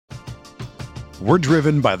We're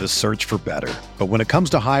driven by the search for better. But when it comes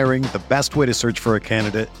to hiring, the best way to search for a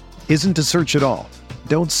candidate isn't to search at all.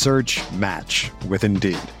 Don't search, match with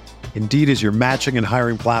Indeed. Indeed is your matching and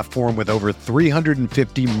hiring platform with over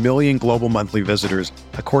 350 million global monthly visitors,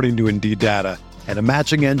 according to Indeed data, and a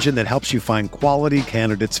matching engine that helps you find quality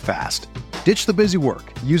candidates fast. Ditch the busy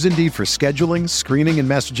work. Use Indeed for scheduling, screening, and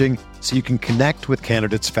messaging so you can connect with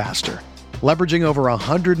candidates faster. Leveraging over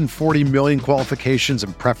 140 million qualifications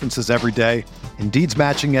and preferences every day, Indeed's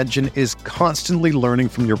matching engine is constantly learning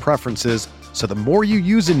from your preferences, so the more you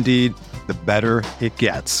use Indeed, the better it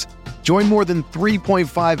gets. Join more than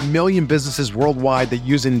 3.5 million businesses worldwide that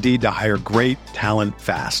use Indeed to hire great talent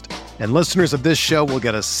fast. And listeners of this show will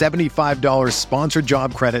get a $75 sponsored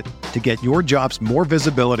job credit to get your jobs more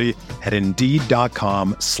visibility at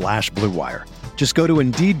Indeed.com/Blue Wire. Just go to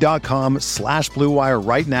Indeed.com/Blue Wire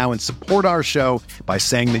right now and support our show by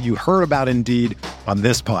saying that you heard about Indeed on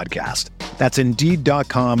this podcast. That's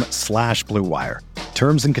Indeed.com/Blue Wire.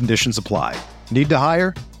 Terms and conditions apply. Need to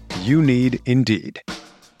hire? You need Indeed.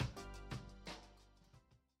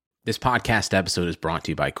 This podcast episode is brought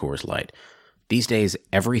to you by Coors Light. These days,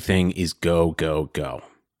 everything is go, go, go.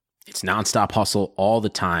 It's nonstop hustle all the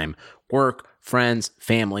time. Work, friends,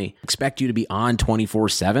 family expect you to be on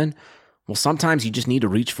 24/7. Well, sometimes you just need to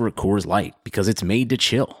reach for a Coors Light because it's made to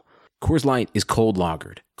chill. Coors Light is cold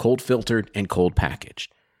lagered, cold filtered, and cold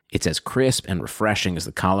packaged. It's as crisp and refreshing as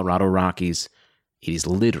the Colorado Rockies. It is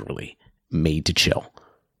literally made to chill.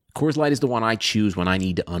 Coors Light is the one I choose when I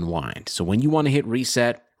need to unwind. So when you want to hit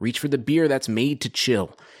reset, reach for the beer that's made to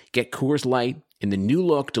chill. Get Coors Light in the new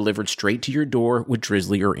look delivered straight to your door with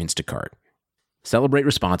Drizzly or Instacart. Celebrate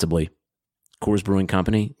responsibly. Coors Brewing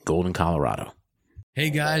Company, Golden, Colorado. Hey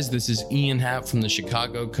guys, this is Ian Happ from the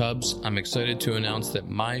Chicago Cubs. I'm excited to announce that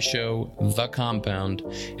my show, The Compound,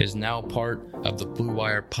 is now part of the Blue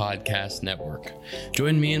Wire Podcast Network.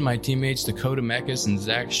 Join me and my teammates Dakota Mekas and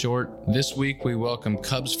Zach Short. This week we welcome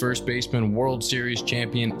Cubs first baseman, World Series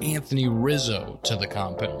champion Anthony Rizzo to The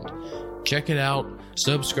Compound. Check it out,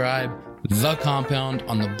 subscribe, The Compound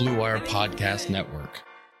on the Blue Wire Podcast Network.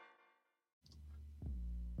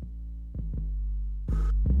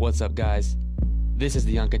 What's up, guys? This is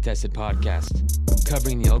the Uncontested Podcast,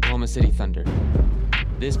 covering the Oklahoma City Thunder.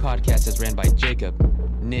 This podcast is ran by Jacob,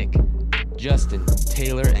 Nick, Justin,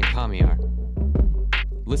 Taylor, and Kamiar.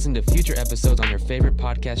 Listen to future episodes on your favorite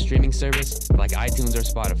podcast streaming service like iTunes or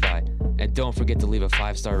Spotify, and don't forget to leave a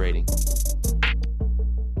 5-star rating.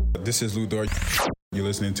 This is Lou Dort. You're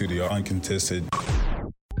listening to the Uncontested.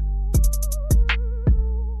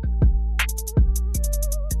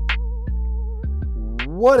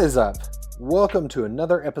 What is up? Welcome to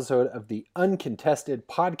another episode of the Uncontested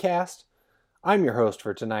Podcast. I'm your host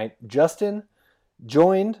for tonight, Justin,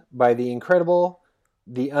 joined by the incredible,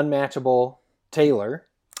 the unmatchable Taylor.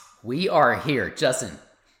 We are here. Justin,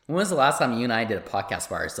 when was the last time you and I did a podcast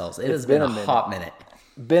by ourselves? It has been a hot minute.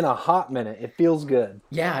 Been a hot minute. It feels good.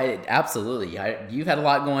 Yeah, absolutely. You've had a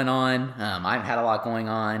lot going on. I've had a lot going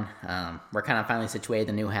on. We're kind of finally situated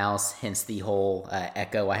in the new house, hence the whole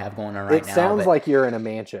echo I have going on right now. It sounds like you're in a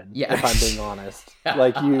mansion, if I'm being honest.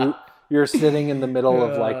 Like you're sitting in the middle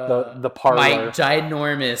of like the parlor. My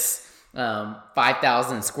ginormous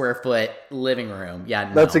 5,000 square foot living room. Yeah,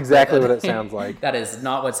 no, that's exactly what it sounds like. That is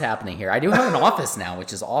not what's happening here. I do have an office now,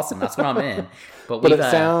 which is awesome. That's what I'm in. But it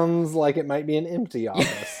sounds like it might be an empty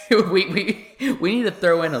office. we need to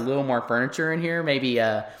throw in a little more furniture in here. Maybe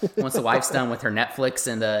once the wife's done with her Netflix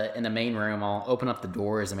in the main room, I'll open up the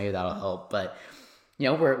doors and maybe that'll help. But you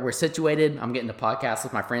know, we're situated. I'm getting to podcast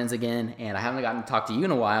with my friends again, and I haven't gotten to talk to you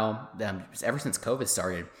in a while. Ever since COVID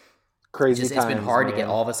started. Crazy times, it's been hard to get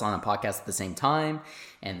all of us on a podcast at the same time,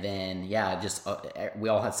 and then we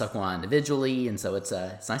all had stuff going on individually, and so it's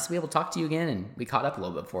nice to be able to talk to you again, and we caught up a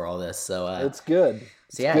little bit before all this, so it's good.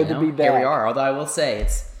 So yeah, good to be back. Here we are. Although I will say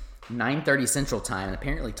it's 9:30 Central Time, and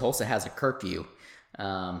apparently Tulsa has a curfew,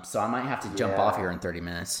 so I might have to jump off here in 30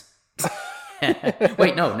 minutes.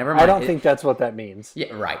 Wait, no, never mind. I don't think that's what that means.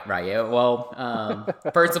 Yeah, right. Yeah. Well,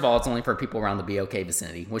 first of all, it's only for people around the BOK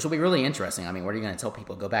vicinity, which will be really interesting. I mean, what are you going to tell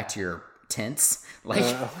people? Go back to your tents? Like,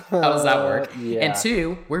 how does that work? Yeah. And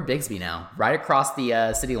two, we're Bigsby now, right across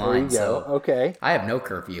the city line. So okay, I have no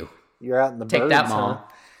curfew. You're out in the Take birds, that, Mom.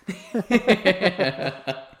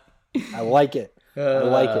 I like it.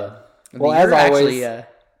 Well, as always,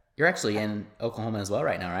 you're actually in Oklahoma as well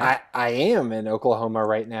right now, right? I am in Oklahoma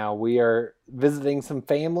right now. We are visiting some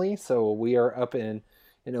family, so we are up in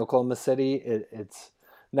Oklahoma City. It's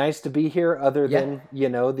nice to be here, other than,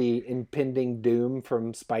 the impending doom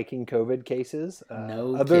from spiking COVID cases.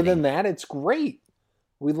 Other than that, it's great.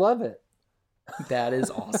 We love it. That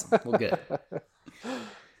is awesome. Well, good.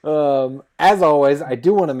 as always, I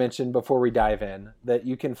do want to mention before we dive in that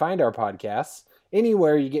you can find our podcasts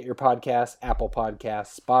anywhere you get your podcasts, Apple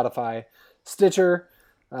Podcasts, Spotify, Stitcher,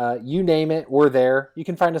 you name it, we're there. You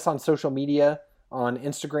can find us on social media, on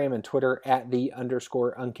Instagram and Twitter at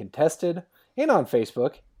 @_uncontested, and on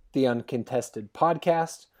Facebook, The Uncontested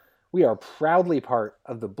Podcast. We are proudly part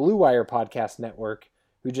of the Blue Wire Podcast Network,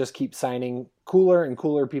 who just keep signing cooler and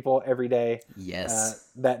cooler people every day.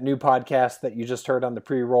 Yes. That new podcast that you just heard on the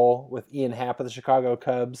pre-roll with Ian Happ of the Chicago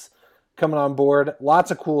Cubs coming on board.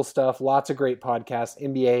 Lots of cool stuff, lots of great podcasts,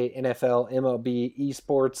 NBA, NFL, MLB,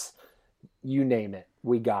 esports, you name it.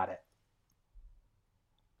 We got it.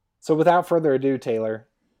 So without further ado, Taylor,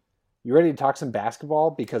 you ready to talk some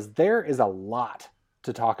basketball? Because there is a lot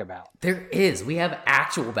to talk about. There is. We have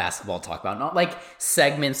actual basketball to talk about, not like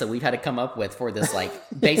segments that we've had to come up with for this, like,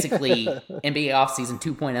 basically NBA offseason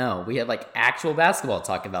 2.0. We have, like, actual basketball to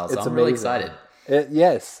talk about, so I'm really excited.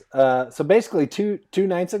 Yes. So basically two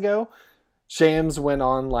nights ago, Shams went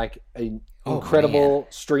on, like, an incredible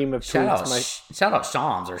stream of tweets. Shout out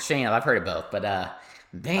Shams or Sham. I've heard of both, but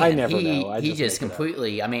man, I never know. He just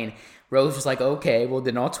completely. I mean, Rose was like, okay, well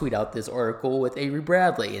then I'll tweet out this article with Avery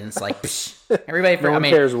Bradley, and it's like, psh, everybody. No one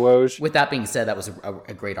cares, Woj. With that being said, that was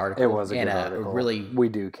a great article. It was a good article. Really, we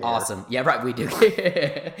do care. Awesome. Yeah, right. We do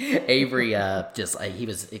care. Avery, he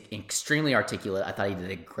was extremely articulate. I thought he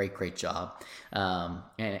did a great job. And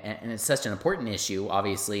it's such an important issue,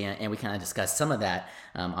 obviously, and we kind of discussed some of that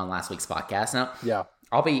on last week's podcast. Now, yeah,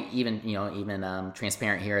 I'll be even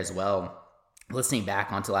transparent here as well. Listening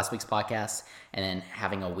back onto last week's podcast and then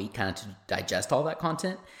having a week kind of to digest all that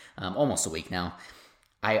content, almost a week now,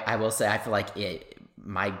 I will say I feel like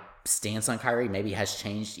my stance on Kyrie maybe has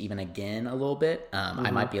changed even again a little bit.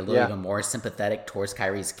 I might be a little even more sympathetic towards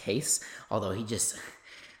Kyrie's case, although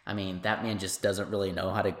that man just doesn't really know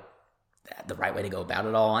how to the right way to go about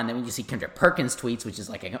it all. And then you see Kendrick Perkins tweets, which is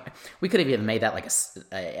like we could have even made that like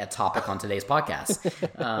a topic on today's podcast.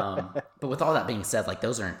 But with all that being said, like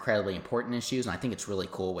those are incredibly important issues, and I think it's really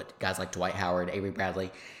cool what guys like Dwight Howard, Avery Bradley,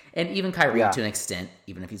 and even Kyrie to an extent,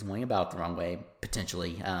 even if he's going about it the wrong way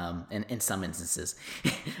potentially, in some instances.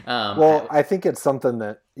 Well, I think it's something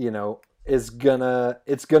that it's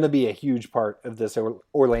gonna be a huge part of this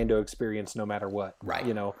Orlando experience, no matter what. Right.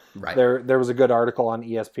 Right. There was a good article on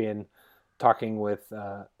ESPN talking with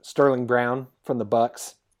Sterling Brown from the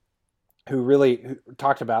Bucks, who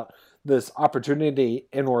talked about this opportunity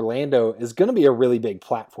in Orlando is going to be a really big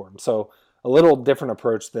platform. So a little different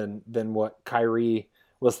approach than what Kyrie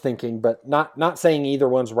was thinking, but not saying either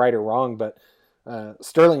one's right or wrong. But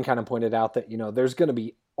Sterling kind of pointed out that there's going to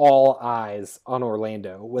be all eyes on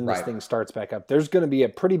Orlando when this thing starts back up. There's going to be a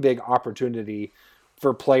pretty big opportunity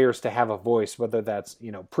for players to have a voice, whether that's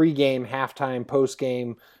pregame, halftime,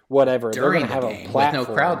 postgame, whatever. During They're the have game, a platform. with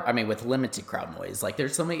no crowd. With limited crowd noise. Like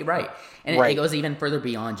there's so many and it goes even further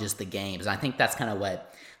beyond just the games. And I think that's kind of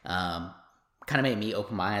what kind of made me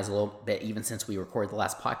open my eyes a little bit, even since we recorded the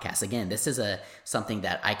last podcast. Again, this is something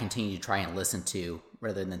that I continue to try and listen to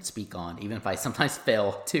rather than speak on, even if I sometimes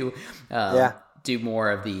fail to do more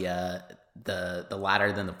of the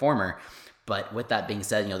latter than the former. But with that being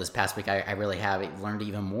said, this past week I really have learned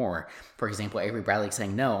even more. For example, Avery Bradley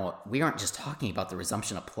saying, no, we aren't just talking about the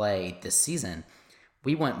resumption of play this season.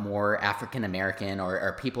 We want more African American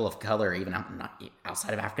or people of color, even not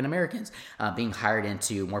outside of African Americans, being hired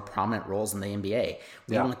into more prominent roles in the NBA.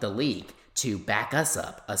 We want the league to back us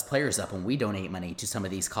players up, when we donate money to some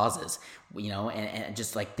of these causes, and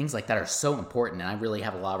just like things like that are so important. And I really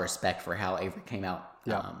have a lot of respect for how Avery came out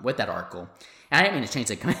with that article. And I didn't mean to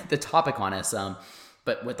change the topic on us,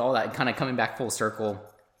 but with all that kind of coming back full circle,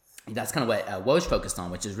 that's kind of what Woj focused on,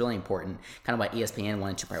 which is really important, kind of what ESPN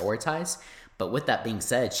wanted to prioritize. But with that being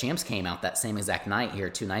said, Shams came out that same exact night here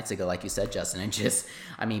 2 nights ago, like you said, Justin, and just,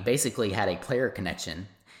 basically had a player connection.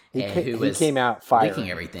 He came out firing,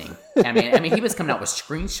 leaking everything. He was coming out with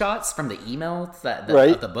screenshots from the email of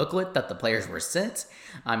the booklet that the players were sent.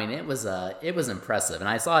 It was impressive. And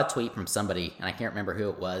I saw a tweet from somebody, and I can't remember who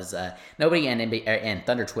it was. Nobody in NBA and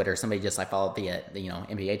Thunder Twitter. Somebody just I followed via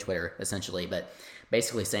NBA Twitter essentially, but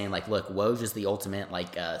basically saying like, look, Woj is the ultimate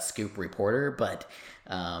scoop reporter, but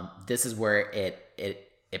this is where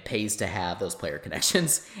it pays to have those player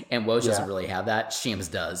connections, and Woj doesn't really have that. Shams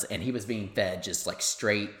does, and he was being fed just like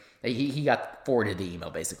straight. He got forwarded the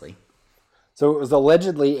email basically. So it was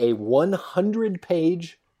allegedly a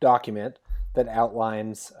 100-page document that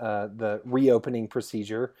outlines the reopening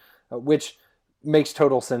procedure, which makes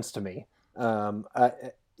total sense to me. I've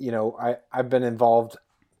been involved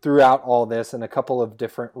throughout all this in a couple of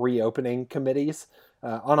different reopening committees.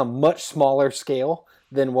 on a much smaller scale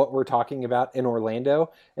than what we're talking about in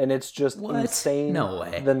Orlando. And it's just insane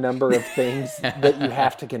the number of things that you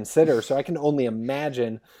have to consider. So I can only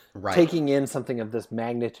imagine taking in something of this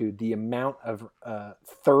magnitude, the amount of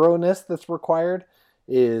thoroughness that's required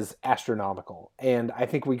is astronomical. And I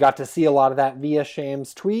think we got to see a lot of that via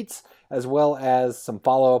Sham's tweets, as well as some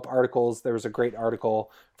follow-up articles. There was a great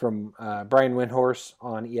article from Brian Windhorst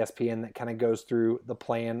on ESPN that kind of goes through the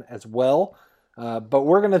plan as well. But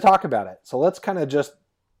we're going to talk about it. So let's kind of just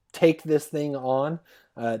take this thing on,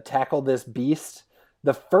 tackle this beast.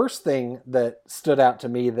 The first thing that stood out to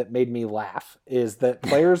me that made me laugh is that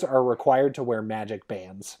players are required to wear magic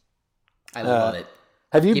bands. I love it.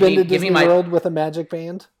 Have you been to Disney World with a magic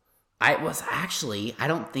band? I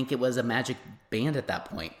don't think it was a magic band at that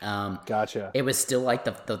point. Gotcha. It was still like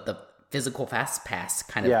the physical fast pass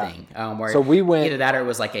kind of thing. Where so we went, either that or it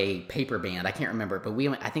was like a paper band. I can't remember, but we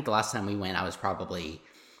went. I think the last time we went, I was probably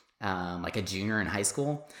like a junior in high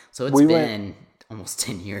school. So it's been almost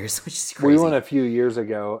 10 years, which is crazy. We went a few years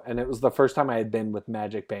ago, and it was the first time I had been with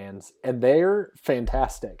magic bands, and they're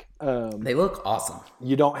fantastic. They look awesome.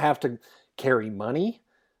 You don't have to carry money,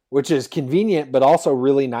 which is convenient, but also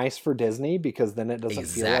really nice for Disney because then it doesn't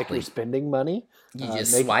feel like you're spending money. You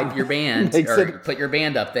just swipe your band or put your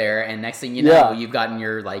band up there, and next thing you know, you've gotten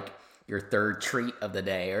your third treat of the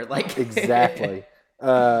day, or like exactly.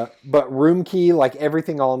 But room key, like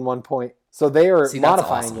everything all in one point. So they are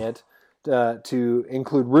modifying it to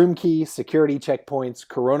include room key, security checkpoints,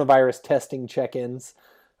 coronavirus testing check-ins.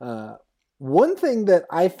 One thing that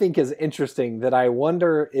I think is interesting that I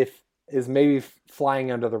wonder if is maybe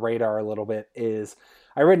flying under the radar a little bit is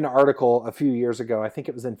I read an article a few years ago, I think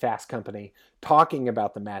it was in Fast Company, talking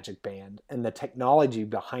about the Magic Band and the technology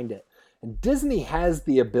behind it. And Disney has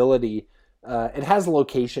the ability, it has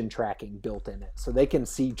location tracking built in it. So they can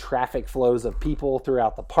see traffic flows of people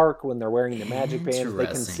throughout the park when they're wearing the Magic Bands. They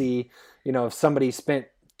can see, if somebody spent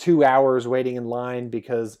 2 hours waiting in line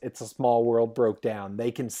because It's a Small World broke down.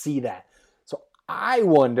 They can see that. I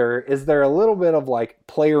wonder, is there a little bit of like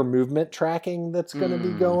player movement tracking that's going to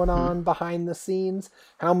be going on behind the scenes?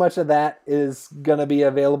 How much of that is going to be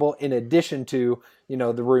available in addition to,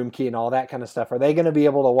 the room key and all that kind of stuff? Are they going to be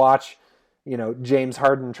able to watch, James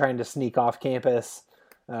Harden trying to sneak off campus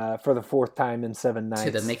for the fourth time in 7 nights?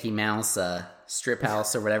 To the Mickey Mouse strip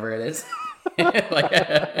house or whatever it is.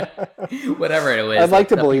 Whatever it was. I'd like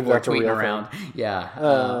to believe that's tweeting a real around. thing.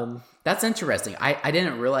 Yeah. That's interesting. I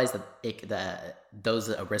didn't realize that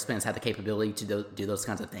those wristbands have the capability to do those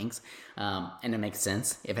kinds of things. And it makes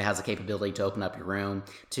sense if it has the capability to open up your room,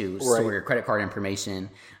 to store your credit card information,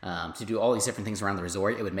 to do all these different things around the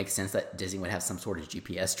resort. It would make sense that Disney would have some sort of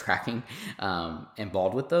GPS tracking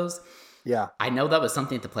involved with those. Yeah. I know that was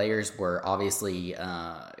something that the players were obviously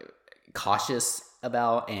cautious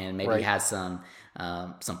about, and maybe had some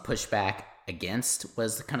pushback against,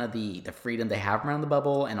 was kind of the freedom they have around the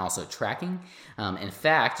bubble and also tracking. In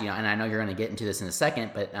fact, and I know you're going to get into this in a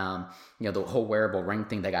second, but the whole wearable ring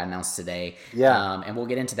thing that got announced today. Yeah. And we'll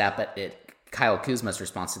get into that, but Kyle Kuzma's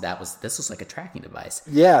response to that was, this was like a tracking device.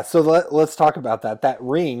 Yeah. So let's talk about that. That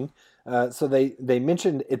ring. So they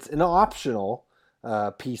mentioned it's an optional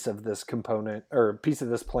piece of this component or piece of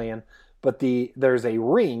this plan, but there's a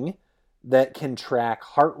ring that can track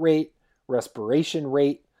heart rate, respiration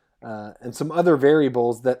rate, and some other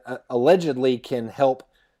variables that allegedly can help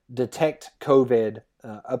detect COVID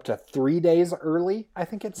up to 3 days early, I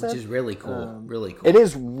think it said. Which is really cool. Really cool. It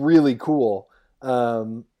is really cool.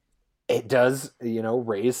 It does,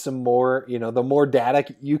 raise some more, the more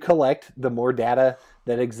data you collect, the more data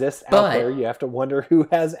that exists out there. You have to wonder who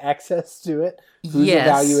has access to it, who's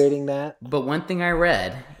evaluating that. But one thing I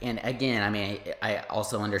read, and again, I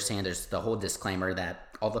also understand there's the whole disclaimer that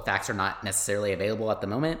all the facts are not necessarily available at the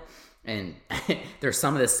moment. And there's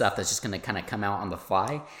some of this stuff that's just going to kind of come out on the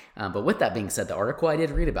fly. But with that being said, the article I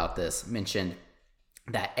did read about this mentioned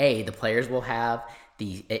that the players will have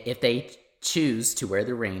if they choose to wear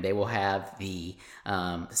the ring, they will have the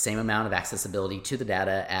same amount of accessibility to the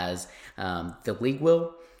data as the league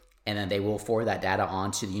will. And then they will forward that data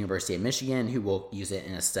on to the University of Michigan, who will use it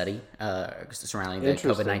in a study surrounding the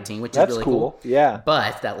COVID-19, which is really cool. Yeah.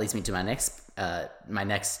 But that leads me to my next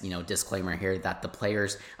disclaimer here, that the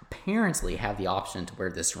players apparently have the option to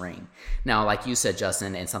wear this ring. Now, like you said,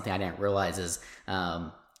 Justin, and something I didn't realize is,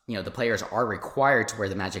 the players are required to wear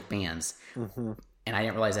the Magic Bands. Mm-hmm. And I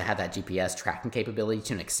didn't realize it had that GPS tracking capability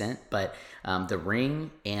to an extent, but the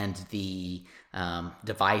ring and the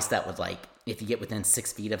device that would, like, if you get within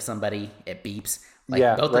 6 feet of somebody, it beeps.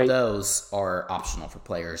 Both of those are optional for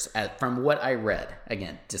players, from what I read.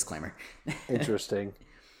 Again, disclaimer. Interesting.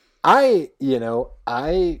 I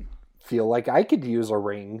feel like I could use a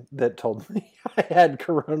ring that told me I had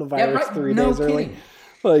coronavirus 3 days early. Kidding.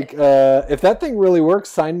 Like, if that thing really works,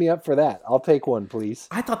 sign me up for that. I'll take one, please.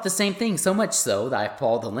 I thought the same thing, so much so that I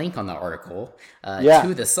followed the link on the article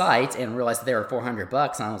to the site and realized that they were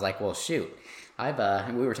 $400. And I was like, well, shoot. We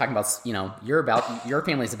were talking about, your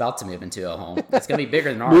family's about to move into a home. It's going to be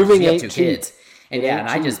bigger than ours. Moving We have ain't 2 cheap. kids. And and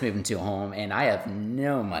I just moved into a home and I have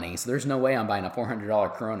no money. So there's no way I'm buying a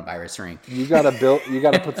 $400 coronavirus ring. You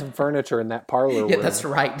gotta put some furniture in that parlor Yeah, room. that's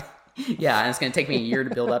right. Yeah, and it's going to take me a year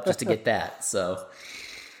to build up just to get that. So,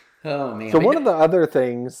 oh man. So one of the other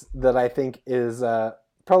things that I think is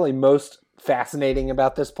probably most fascinating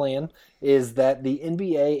about this plan is that the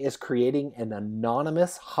NBA is creating an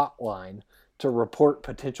anonymous hotline to report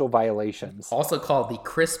potential violations. Also called the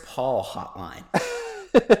Chris Paul hotline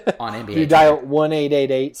on NBA. You dial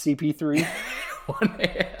 1-888-CP3.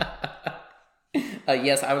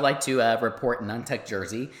 Yes, I would like to report an untucked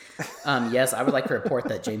jersey. Yes, I would like to report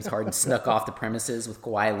that James Harden snuck off the premises with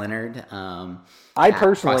Kawhi Leonard. I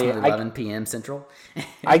personally, approximately 11 p.m. Central.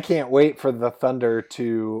 I can't wait for the Thunder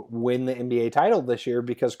to win the NBA title this year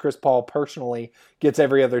because Chris Paul personally gets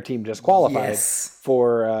every other team disqualified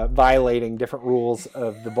for violating different rules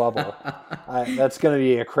of the bubble. That's going to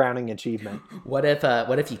be a crowning achievement. What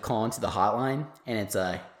if you call into the hotline and it's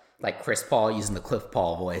like Chris Paul using the Cliff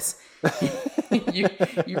Paul voice?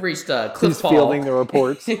 you reached Cliff He's Paul. fielding the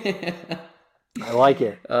reports. I like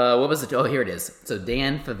it. What was it? Oh, here it is. So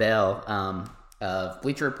Dan Favale of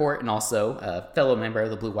Bleacher Report and also a fellow member of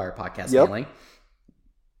the Blue Wire podcast family,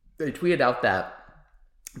 they tweeted out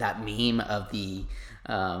that meme of the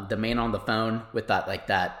man on the phone with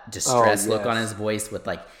that distressed look on his voice with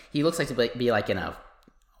he looks like to be like in a.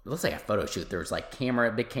 It looks like a photo shoot. There's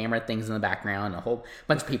big camera things in the background, a whole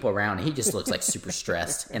bunch of people around. And he just looks like super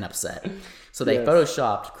stressed and upset. So they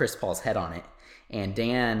photoshopped Chris Paul's head on it. And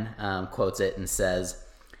Dan quotes it and says,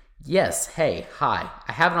 "Yes, hey, hi.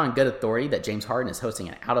 I have it on good authority that James Harden is hosting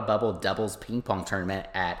an out-of-bubble doubles ping pong tournament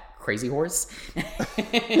at Crazy Horse."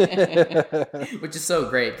 Which is so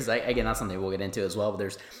great because, again, that's something we'll get into as well. But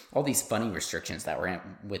there's all these funny restrictions that were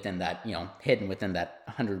within that, hidden within that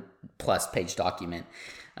 100-plus page document.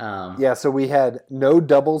 So we had no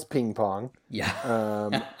doubles ping pong.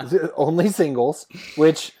 Only singles,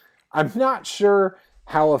 which I'm not sure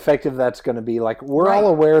how effective that's going to be. Like, we're all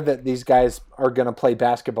aware that these guys are going to play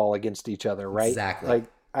basketball against each other, right? Exactly.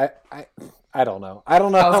 Like, I don't know. I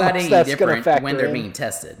don't know How's how that much any that's going to different factor when they're in. being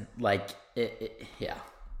tested? I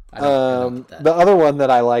don't get that. The other one that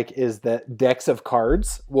I like is that decks of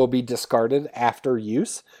cards will be discarded after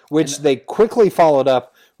use, which they quickly followed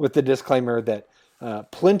up with the disclaimer that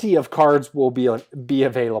plenty of cards will be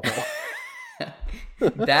available.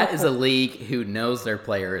 That is a league who knows their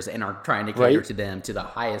players and are trying to cater to them to the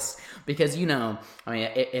highest. Because,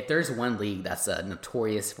 if there's one league that's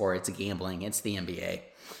notorious for its gambling, it's the NBA.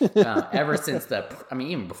 Ever since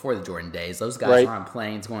even before the Jordan days, those guys are on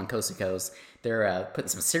planes going coast to coast. They're putting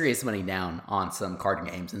some serious money down on some card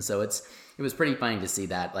games. And so it was pretty funny to see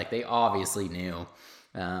that. Like, they obviously knew,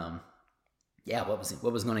 what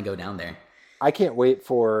was going to go down there. I can't wait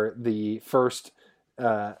for the first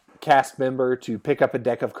cast member to pick up a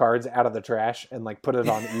deck of cards out of the trash and put it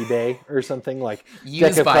on eBay or something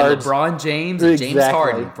used deck of by cards. LeBron James and James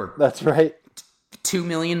Harden for that's right $2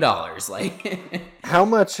 million. How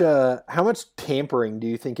much tampering do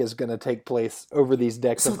you think is going to take place over these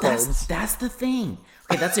decks of cards? That's the thing.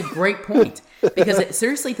 Okay, that's a great point because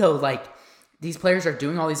seriously though, these players are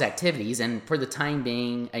doing all these activities, and for the time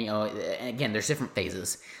being, again, there's different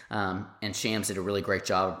phases. And Shams did a really great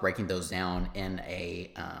job of breaking those down in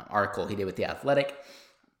a article he did with The Athletic.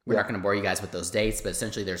 We're not going to bore you guys with those dates, but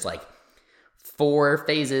essentially there's 4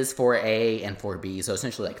 phases, 4A and 4B. So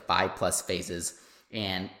essentially 5+ phases.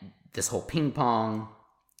 And this whole ping pong,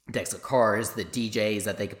 decks of cards, the DJs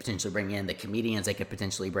that they could potentially bring in, the comedians they could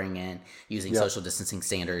potentially bring in using social distancing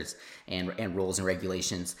standards and rules and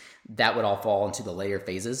regulations, that would all fall into the later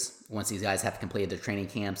phases once these guys have completed their training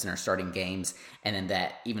camps and are starting games. And then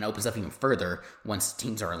that even opens up even further once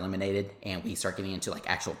teams are eliminated and we start getting into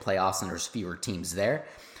actual playoffs and there's fewer teams there.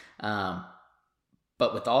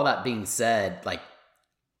 But with all that being said,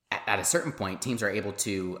 at a certain point, teams are able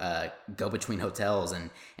to go between hotels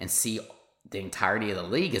and see the entirety of the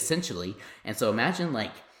league, essentially. And so imagine,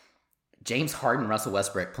 James Harden, Russell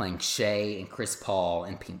Westbrook playing Shea and Chris Paul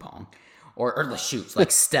in ping pong. Or the shoots,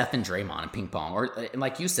 Steph and Draymond in ping pong. Or, and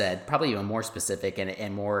like you said, probably even more specific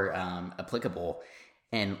and more applicable,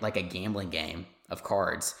 and like a gambling game of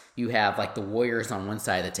cards. You have like the Warriors on one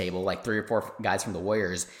side of the table, like 3 or 4 guys from the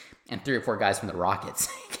Warriors and 3 or 4 guys from the Rockets.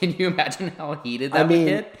 Can you imagine how heated that would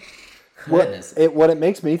get? What it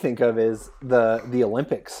makes me think of is the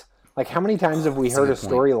Olympics. Like, how many times have we heard a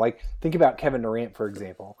story like, think about Kevin Durant, for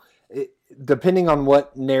example. Depending on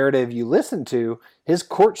what narrative you listen to, his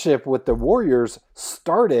courtship with the Warriors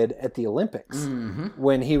started at the Olympics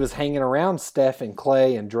when he was hanging around Steph and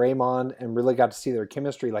Clay and Draymond and really got to see their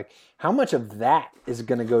chemistry. Like, how much of that is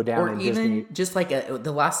going to go down in even Disney? Just like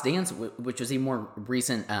The Last Dance, which was even more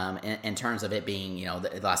recent in terms of it being,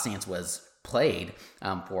 The Last Dance was played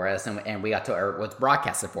for us and we got to, or was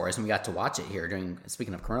broadcasted for us, and we got to watch it here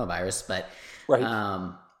speaking of coronavirus, but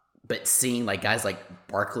right. But seeing like guys like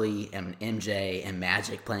Barkley and MJ and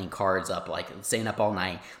Magic playing cards up, like staying up all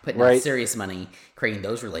night, putting out serious money, creating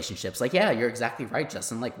those relationships. Like, yeah, you're exactly right,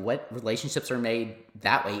 Justin. Like, what relationships are made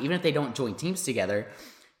that way? Even if they don't join teams together,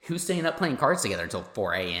 who's staying up playing cards together until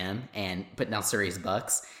 4 a.m. and putting out serious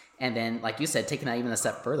bucks? And then, like you said, taking that even a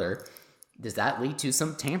step further, does that lead to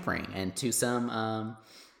some tampering and to some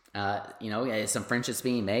some friendships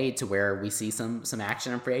being made to where we see some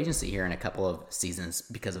action in free agency here in a couple of seasons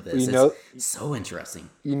because of this? It's so interesting.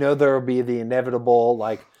 There will be the inevitable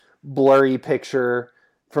like blurry picture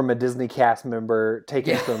from a Disney cast member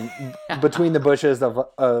taken from between the bushes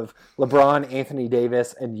of LeBron, Anthony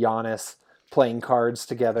Davis, and Giannis playing cards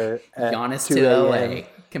together at Giannis 2 to a.m. LA.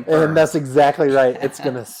 Confirmed. And that's exactly right. It's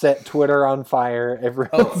going to set Twitter on fire.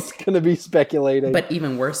 Everyone's going to be speculating. But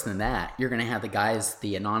even worse than that, you're going to have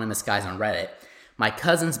the anonymous guys on Reddit. My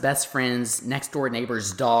cousin's best friend's next door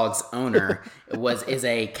neighbor's dog's owner is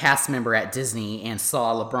a cast member at Disney and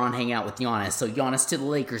saw LeBron hang out with Giannis. So Giannis to the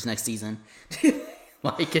Lakers next season.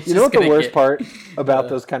 Like, it's what the worst part about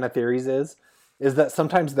those kind of theories is that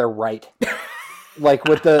sometimes they're right. Like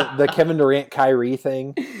with the Kevin Durant Kyrie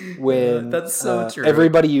thing, when that's so true.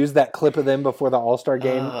 Everybody used that clip of them before the All-Star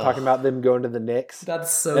game talking about them going to the Knicks.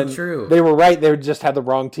 That's so true. They were right. They just had the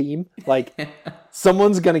wrong team. Like,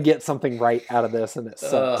 someone's going to get something right out of this, and it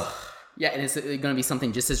sucks. Yeah, and it's going to be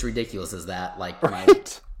something just as ridiculous as that. Like, my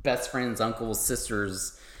best friends, uncles,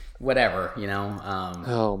 sisters, whatever,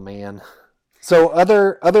 Oh, man. So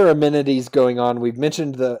other amenities going on. We've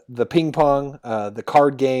mentioned the ping pong, the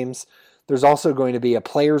card games. There's also going to be a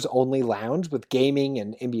players-only lounge with gaming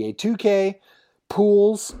and NBA 2K,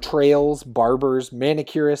 pools, trails, barbers,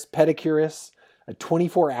 manicurists, pedicurists, a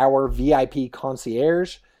 24-hour VIP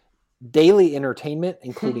concierge, daily entertainment,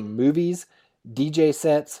 including movies, DJ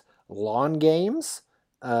sets, lawn games,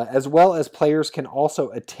 as well as players can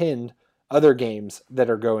also attend other games that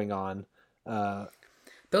are going on.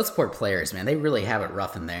 Those poor players, man, they really have it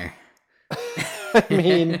rough in there. I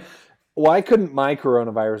mean... Why couldn't my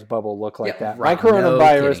coronavirus bubble look like that? Right. My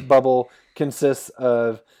coronavirus bubble consists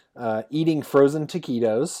of eating frozen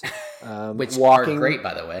taquitos. Which are great,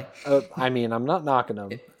 by the way. I'm not knocking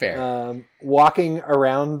them. Fair. Walking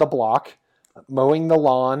around the block, mowing the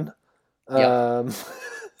lawn.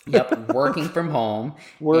 Working from home.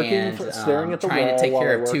 Staring at the wall. Trying to take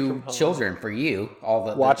care of 2 children for you.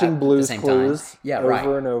 Watching Blue's Clues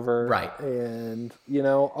over and over. Right. And,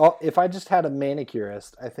 if I just had a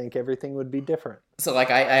manicurist, I think everything would be different. So, like,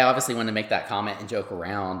 I obviously want to make that comment and joke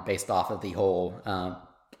around based off of the whole,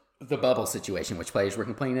 the bubble situation, which players were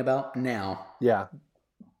complaining about. Now,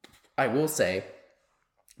 I will say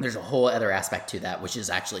there's a whole other aspect to that, which is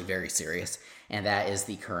actually very serious. And that is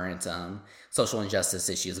the current social injustice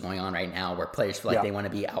issues going on right now where players feel like they want to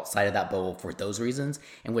be outside of that bubble for those reasons,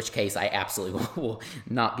 in which case I absolutely will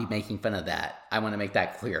not be making fun of that. I want to make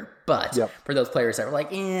that clear. But for those players that were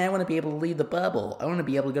like, I want to be able to leave the bubble. I want to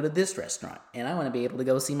be able to go to this restaurant. And I want to be able to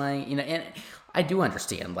go see my, and I do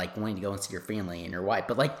understand, like, wanting to go and see your family and your wife.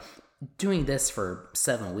 But, like, doing this for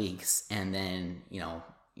 7 weeks and then,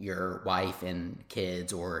 your wife and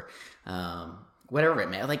kids or whatever it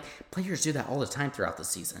may, like, players do that all the time throughout the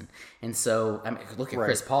season. And so, look at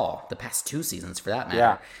Chris Paul, the past 2 seasons for that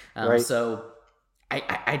matter. So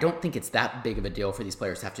I don't think it's that big of a deal for these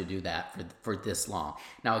players to have to do that for this long.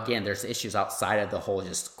 Now, again, there's issues outside of the whole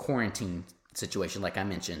just quarantine situation, like I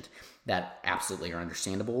mentioned, that absolutely are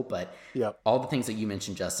understandable. But all the things that you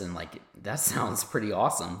mentioned, Justin, like, that sounds pretty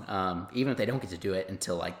awesome. Even if they don't get to do it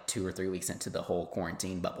until like 2 or 3 weeks into the whole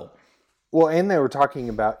quarantine bubble. Well, and they were talking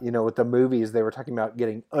about, with the movies, they were talking about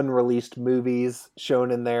getting unreleased movies shown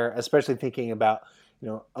in there, especially thinking about,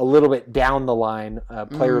 a little bit down the line,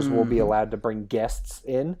 players will be allowed to bring guests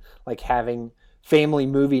in, like having family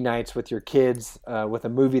movie nights with your kids with a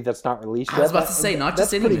movie that's not released yet. I was about to say, not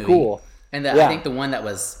just any movie. That's pretty cool. And I think the one that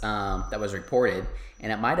was reported,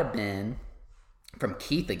 and it might have been from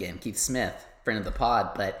Keith Smith, friend of the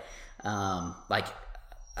pod, but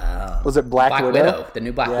was it Black Widow? The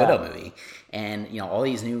new Black Widow movie, and all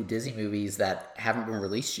these new Disney movies that haven't been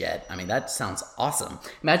released yet. I mean, that sounds awesome.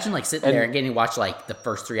 Imagine sitting there and getting to watch the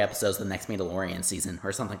first 3 episodes of the next Mandalorian season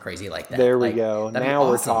or something crazy like that. There we go. Now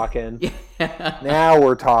we're talking. Now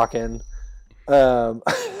we're talking. I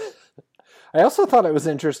also thought it was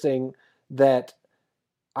interesting that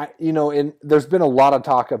there's been a lot of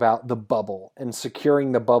talk about the bubble and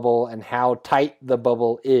securing the bubble and how tight the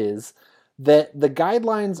bubble is. That the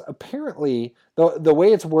guidelines apparently, the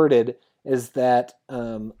way it's worded is that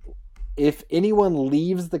if anyone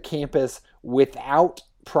leaves the campus without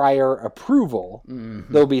prior approval,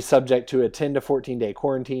 they'll be subject to a 10 to 14 day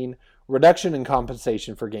quarantine, reduction in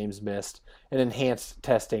compensation for games missed, and enhanced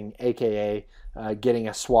testing, aka getting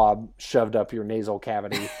a swab shoved up your nasal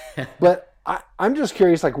cavity. But I'm just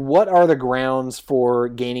curious, what are the grounds for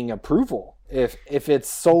gaining approval? If it's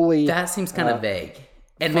solely that seems kind of vague.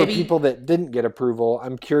 And for maybe people that didn't get approval,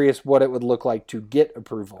 I'm curious what it would look like to get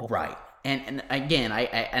approval. Right. And again, I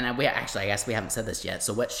guess we haven't said this yet.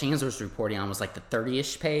 So what Shans was reporting on was the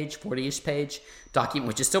 30-ish page, 40-ish page document,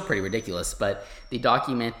 which is still pretty ridiculous, but the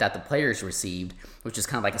document that the players received, which is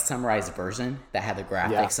kind of a summarized version that had the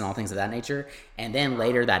graphics and all things of that nature. And then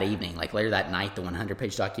later that evening, later that night, the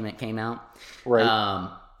 100-page document came out. Right.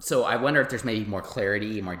 So I wonder if there's maybe more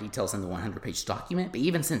clarity, more details in the 100-page document. But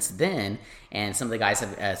even since then, and some of the guys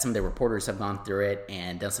some of the reporters have gone through it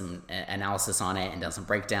and done some analysis on it and done some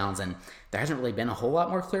breakdowns, and there hasn't really been a whole lot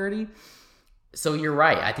more clarity. So you're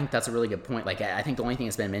right. I think that's a really good point. I think the only thing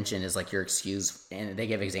that's been mentioned is your excuse, and they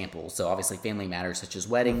give examples. So obviously family matters such as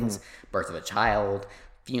weddings, birth of a child,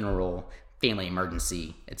 funeral, family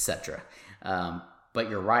emergency, etc. But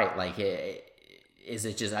you're right. Is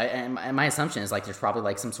it just? And my assumption is there's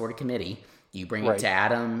probably some sort of committee. You bring it to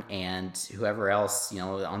Adam and whoever else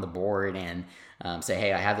on the board, and say,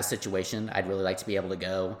 hey, I have this situation. I'd really like to be able to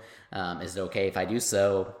go. Is it okay if I do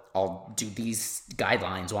so? I'll do these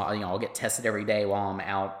guidelines while I'll get tested every day while I'm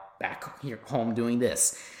out back here home doing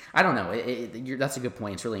this. I don't know. That's a good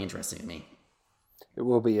point. It's really interesting to me. It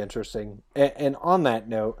will be interesting. And on that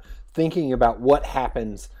note, thinking about what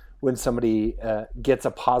happens when somebody gets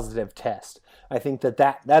a positive test. I think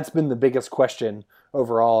that's been the biggest question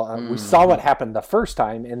overall. We saw what happened the first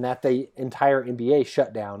time in that the entire NBA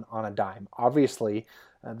shut down on a dime. Obviously,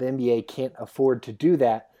 the NBA can't afford to do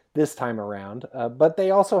that this time around, but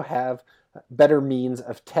they also have better means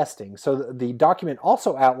of testing. So the document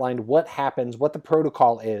also outlined what happens, what the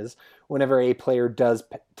protocol is whenever a player does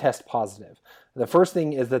test positive. The first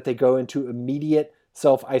thing is that they go into immediate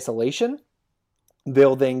self-isolation.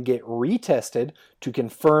 They'll then get retested to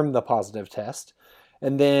confirm the positive test.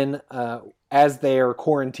 And then as they are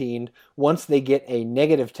quarantined, once they get a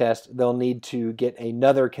negative test, they'll need to get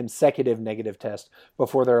another consecutive negative test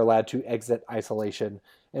before they're allowed to exit isolation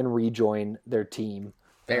and rejoin their team.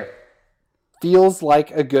 Fair. Feels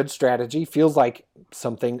like a good strategy. Feels like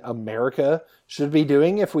something America should be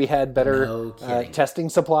doing if we had better testing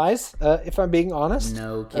supplies, if I'm being honest.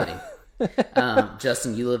 No kidding.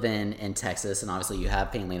 Justin, you live in Texas, and obviously you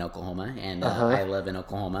have family in Oklahoma, and I live in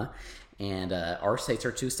Oklahoma, and our states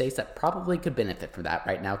are two states that probably could benefit from that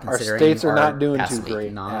right now. Considering our states are not doing too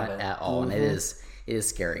great, not at all, and it is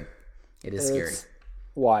scary. It is scary. It's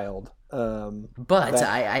wild. But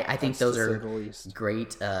I think those are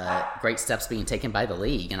great steps being taken by the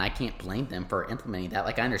league, and I can't blame them for implementing that.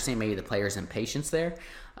 I understand maybe the players' impatience there,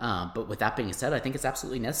 but with that being said, I think it's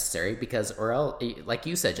absolutely necessary because, or else, like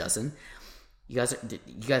you said, Justin, those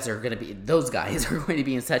guys are going to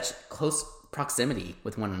be in such close proximity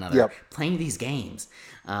with one another, playing these games,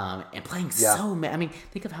 and playing so many. I mean,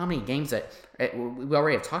 think of how many games that we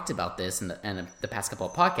already have talked about this in the past couple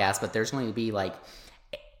of podcasts, but there's going to be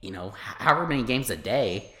however many games a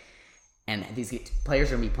day, and these players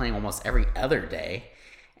are going to be playing almost every other day.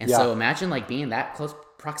 And so imagine being that close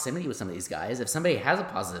proximity with some of these guys. If somebody has a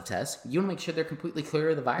positive test, you want to make sure they're completely clear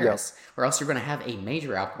of the virus, or else you're going to have a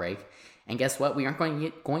major outbreak. And guess what? We aren't going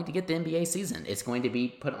to get the NBA season. It's going to be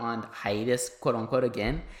put on hiatus, quote unquote,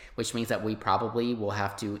 again, which means that we probably will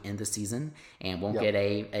have to end the season and won't get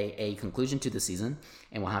a conclusion to the season.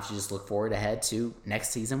 And we'll have to just look forward ahead to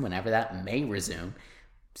next season, whenever that may resume.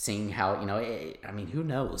 Seeing how, who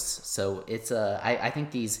knows? So it's I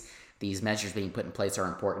think these measures being put in place are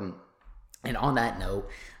important. And on that note,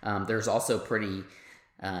 there's also pretty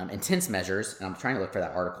intense measures, and I'm trying to look for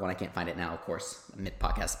that article, and I can't find it now, of course,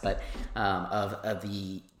 mid-podcast, but of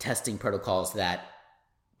the testing protocols that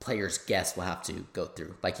players' guests will have to go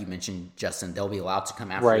through. Like you mentioned, Justin, they'll be allowed to come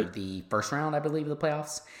after the first round, I believe, of the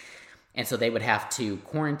playoffs. And so they would have to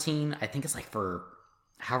quarantine, I think it's for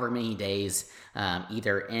however many days,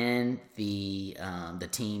 either in the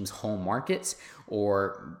team's home markets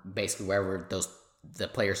or basically wherever the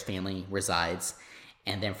player's family resides.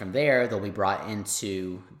 And then from there, they'll be brought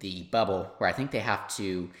into the bubble where I think they have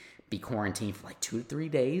to be quarantined for like 2 to 3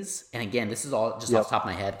 days. And again, this is all just off the top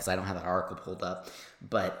of my head because I don't have that article pulled up.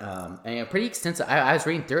 But pretty extensive. I was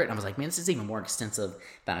reading through it and I was like, man, this is even more extensive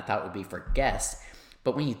than I thought it would be for guests.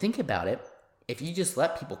 But when you think about it, if you just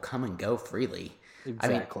let people come and go freely,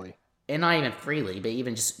 exactly, and not even freely, but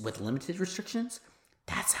even just with limited restrictions,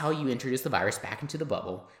 that's how you introduce the virus back into the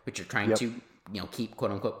bubble, which you're trying to keep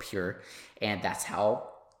quote unquote pure, and that's how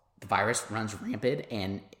the virus runs rampant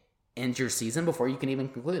and ends your season before you can even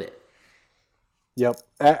conclude it. Yep,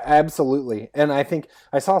 absolutely. And I think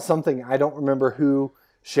I saw something, I don't remember who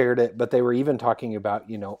shared it, but they were even talking about,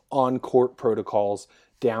 on-court protocols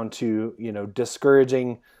down to,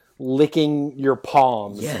 discouraging licking your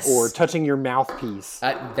palms or touching your mouthpiece.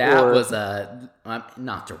 That was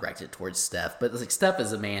not directed towards Steph, but like Steph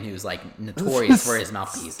is a man who's like notorious for his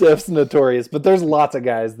mouthpiece. Steph's notorious, but there's lots of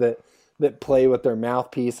guys that play with their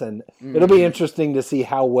mouthpiece, and it'll be interesting to see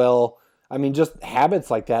how well, just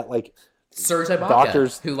habits like that, like Serge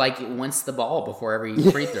Ibaka, who like wants the ball before every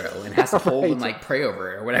free throw and has to hold and like pray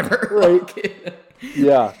over it or whatever. Right.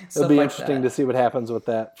 Yeah. It'll be interesting to see what happens with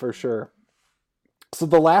that for sure. So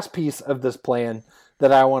the last piece of this plan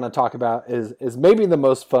that I want to talk about is maybe the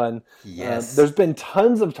most fun. Yes. There's been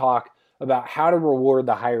tons of talk about how to reward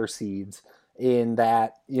the higher seeds in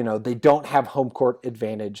that, they don't have home court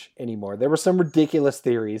advantage anymore. There were some ridiculous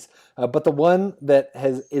theories, but the one that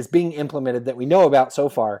is being implemented that we know about so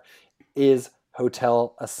far is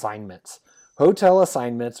hotel assignments. Hotel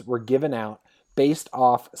assignments were given out based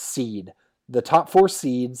off seed. The top 4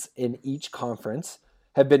 seeds in each conference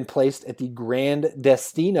have been placed at the Grand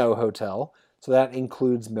Destino Hotel. So that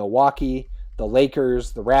includes Milwaukee, the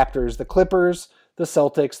Lakers, the Raptors, the Clippers, the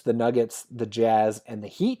Celtics, the Nuggets, the Jazz, and the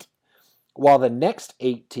Heat. While the next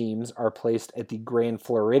 8 teams are placed at the Grand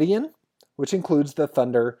Floridian, which includes the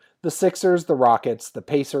Thunder, the Sixers, the Rockets, the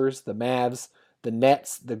Pacers, the Mavs, the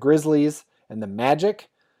Nets, the Grizzlies, and the Magic.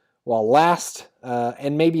 While last,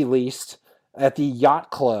 and maybe least, at the Yacht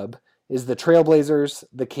Club is the Trailblazers,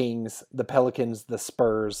 the Kings, the Pelicans, the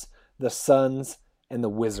Spurs, the Suns, and the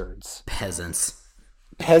Wizards. Peasants.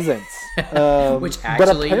 Which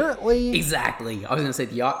actually, but apparently, exactly. I was going to say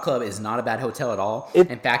the Yacht Club is not a bad hotel at all.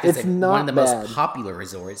 In fact, it's one of the most popular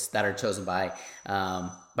resorts that are chosen by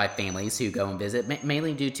families who go and visit,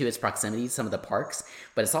 mainly due to its proximity to some of the parks.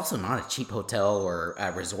 But it's also not a cheap hotel or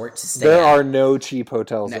a resort to stay. There are no cheap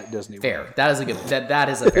hotels at Disney World. Fair. That is a good. That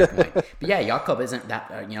is a fair point. But yeah, Yacht Club isn't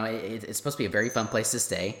that. It's supposed to be a very fun place to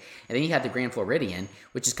stay. And then you have the Grand Floridian,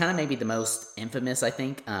 which is kind of maybe the most infamous, I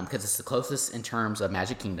think, because it's the closest in terms of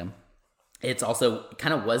Magic Kingdom. It's also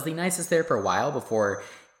kind of was the nicest there for a while before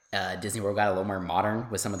Disney World got a little more modern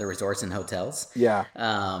with some of the resorts and hotels. Yeah.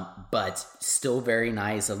 But still very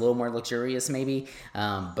nice, a little more luxurious maybe,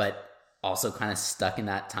 but also kind of stuck in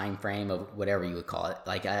that time frame of whatever you would call it.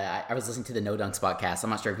 Like I was listening to the No Dunks podcast.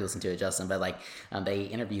 I'm not sure if you listened to it, Justin, but like they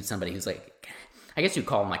interviewed somebody who's like, I guess you'd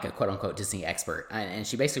call him like a quote unquote Disney expert. And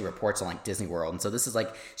she basically reports on like Disney World. And so this is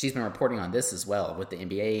like, she's been reporting on this as well with the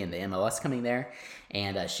NBA and the MLS coming there.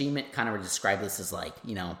 And she kind of described this as like,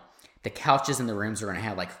 the couches in the rooms are going to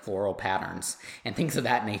have like floral patterns and things of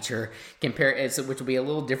that nature, which will be a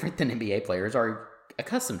little different than NBA players are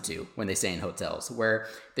accustomed to when they stay in hotels. Where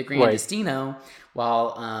the Grand Destino,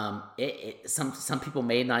 while some people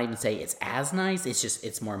may not even say it's as nice,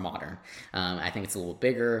 it's more modern. I think it's a little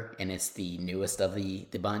bigger and it's the newest of the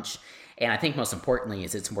bunch. And I think most importantly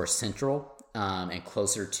is it's more central. And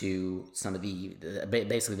closer to some of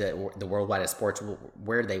basically the worldwide sports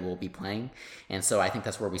where they will be playing. And so I think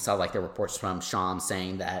that's where we saw like the reports from Sham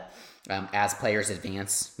saying that as players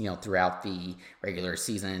advance, throughout the regular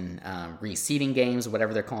season reseeding games,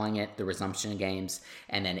 whatever they're calling it, the resumption games,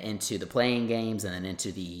 and then into the playing games, and then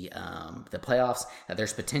into the playoffs, that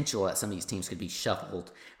there's potential that some of these teams could be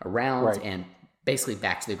shuffled around and basically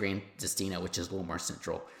back to the Grand Destino, which is a little more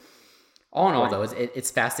central. All in all, though, it's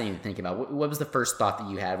fascinating to think about. What was the first thought that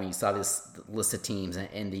you had when you saw this list of teams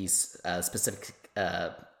and these specific,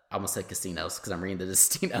 I almost said casinos because I'm reading the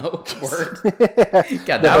Destino word.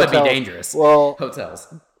 God, that would be dangerous. Well, hotels.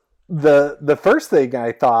 The first thing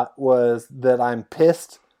I thought was that I'm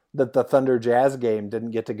pissed that the Thunder Jazz game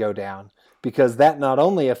didn't get to go down, because that not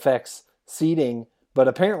only affects seating, but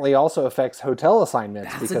apparently also affects hotel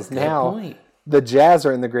assignments. That's because a good now point. The Jazz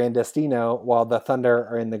are in the Grand Destino while the Thunder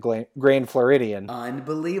are in the Grand Floridian.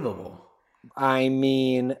 Unbelievable. I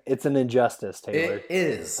mean, it's an injustice, Taylor. It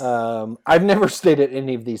is. I've never stayed at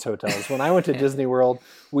any of these hotels. When I went to Disney World,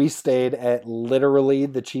 we stayed at literally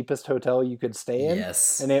the cheapest hotel you could stay in.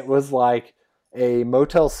 Yes. And it was like a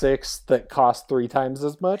Motel 6 that cost 3 times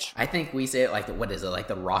as much. I think we say it like what is it, like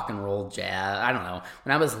the rock and roll jazz? I don't know.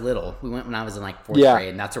 When I was little, we went when I was in like 4th grade,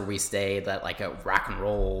 and that's where we stayed. That like a rock and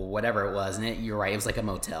roll, whatever it was. And you're right, it was like a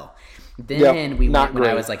motel. Then we went when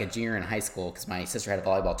I was like a junior in high school because my sister had a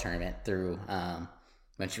volleyball tournament through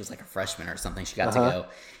when she was like a freshman or something. She got to go,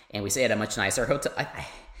 and we stayed at a much nicer hotel.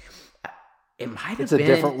 It might have been. It's a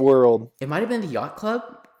different world. It might have been the yacht club,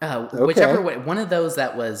 whichever way. One of those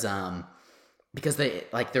that was. Because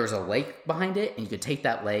there was a lake behind it, and you could take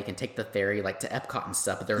that lake and take the ferry like to Epcot and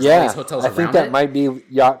stuff. But there was all these hotels around it. I think that might be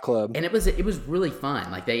Yacht Club. And it was really fun.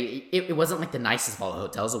 Like it wasn't like the nicest of all the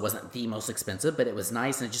hotels. It wasn't the most expensive, but it was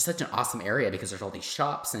nice, and it's just such an awesome area because there's all these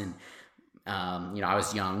shops and. I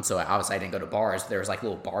was young, so obviously I didn't go to bars. There was like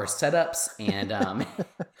little bar setups, and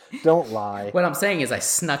don't lie. What I'm saying is I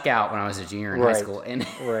snuck out when I was a junior in high school, and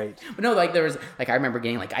but no, like there was like I remember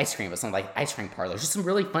getting like ice cream at some like ice cream parlors, just some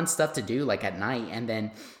really fun stuff to do like at night, and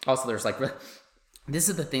then also there's like this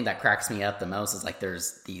is the thing that cracks me up the most is like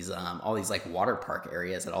there's these all these like water park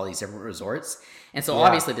areas at all these different resorts, and so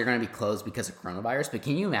obviously they're going to be closed because of coronavirus. But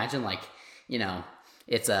can you imagine like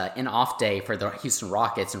it's an off day for the Houston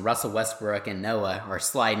Rockets, and Russell Westbrook and Noah are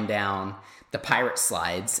sliding down the pirate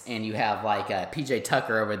slides, and you have like PJ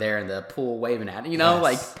Tucker over there in the pool waving at it,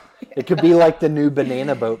 like it could be like the new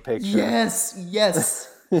banana boat picture. Yes,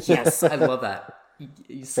 I love that.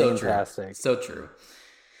 So fantastic. True, so true.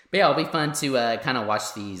 But yeah, it'll be fun to kind of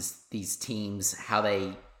watch these teams how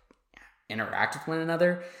they interact with one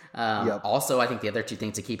another. Also, I think the other two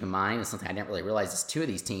things to keep in mind is something I didn't really realize is 2 of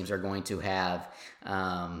these teams are going to have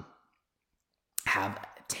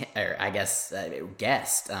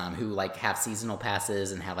guests who like have seasonal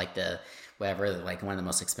passes and have like the whatever like one of the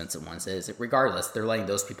most expensive ones is. Regardless, they're letting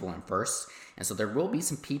those people in first, and so there will be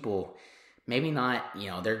some people. Maybe not,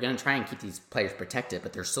 they're going to try and keep these players protected,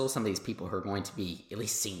 but there's still some of these people who are going to be at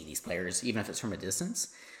least seeing these players, even if it's from a distance.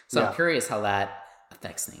 So I'm curious how that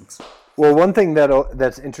affects things. Well, one thing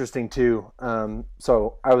that's interesting too.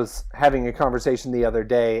 So I was having a conversation the other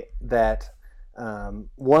day that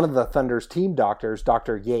one of the Thunder's team doctors,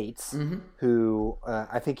 Dr. Yates, who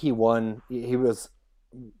I think he won the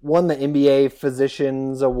NBA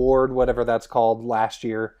Physicians Award, whatever that's called, last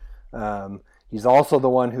year. He's also the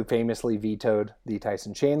one who famously vetoed the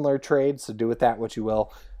Tyson Chandler trade. So do with that what you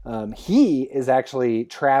will. He is actually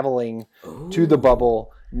traveling to the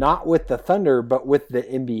bubble, not with the Thunder, but with the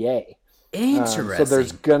NBA. Interesting. So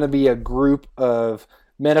there's going to be a group of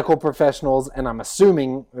medical professionals, and I'm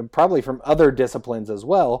assuming probably from other disciplines as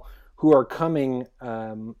well, who are coming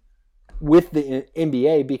with the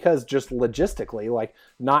NBA because just logistically, like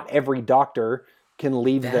not every doctor can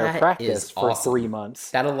leave their practice for 3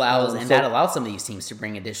 months. That allows that allows some of these teams to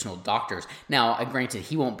bring additional doctors. Now, granted,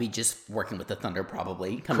 he won't be just working with the Thunder,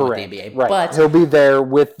 probably coming with the NBA, right. But he'll be there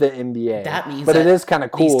with the NBA. That means, but it is kind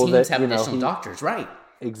of cool these teams that have additional doctors, right?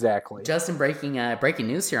 Exactly. Justin, breaking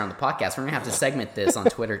news here on the podcast. We're gonna have to segment this on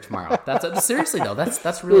Twitter tomorrow. That's seriously though.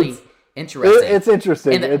 That's really interesting. It's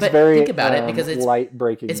interesting. It's very think about it because it's light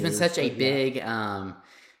breaking. It's been such a big.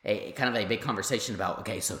 A kind of a big conversation about,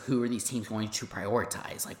 okay, so who are these teams going to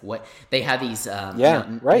prioritize? Like what they have these,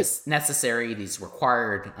 these necessary, these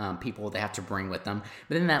required people they have to bring with them.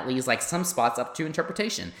 But then that leaves like some spots up to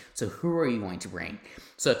interpretation. So who are you going to bring?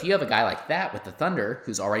 So if you have a guy like that with the Thunder,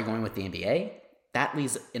 who's already going with the NBA, that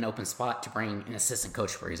leaves an open spot to bring an assistant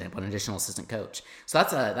coach, for example, an additional assistant coach. So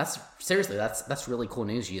that's seriously, that's really cool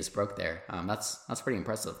news you just broke there. That's pretty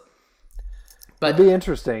impressive. But it'd be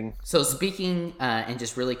interesting. So speaking, and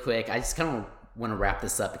just really quick, I just kind of want to wrap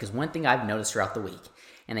this up because one thing I've noticed throughout the week,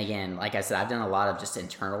 and again, like I said, I've done a lot of just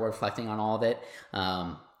internal reflecting on all of it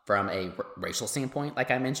from a racial standpoint, like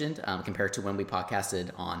I mentioned, compared to when we podcasted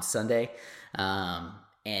on Sunday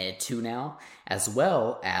and to now, as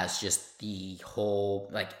well as just the whole,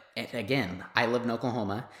 like, again, I live in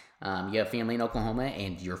Oklahoma. You have family in Oklahoma,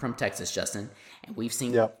 and you're from Texas, Justin, and we've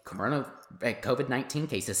seen COVID-19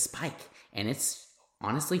 cases spike. And it's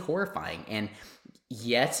honestly horrifying. And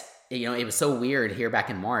yet, it was so weird here back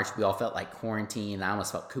in March. We all felt like quarantine. I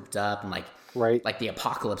almost felt cooped up and like the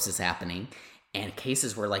apocalypse is happening. And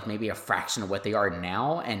cases were like maybe a fraction of what they are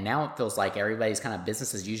now. And now it feels like everybody's kind of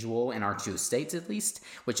business as usual in our 2 states at least,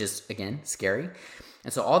 which is, again, scary.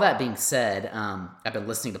 And so all that being said, I've been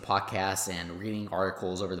listening to podcasts and reading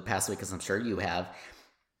articles over the past week, as I'm sure you have.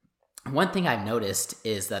 One thing I've noticed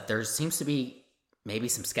is that there seems to be maybe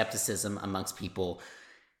some skepticism amongst people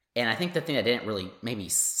And I think the thing that didn't really maybe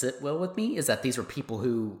sit well with me is that these were people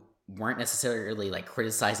who weren't necessarily like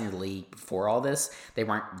criticizing the league before all this. They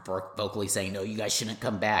weren't vocally saying, no, you guys shouldn't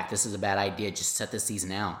come back. This is a bad idea. Just set this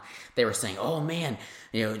season out. They were saying, oh man,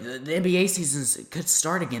 the NBA seasons could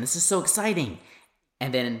start again. This is so exciting.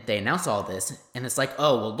 And then they announce all this, and it's like,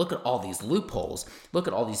 oh, well, look at all these loopholes. Look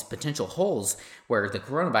at all these potential holes where the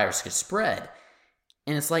coronavirus could spread.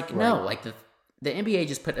 And it's like, no, like the NBA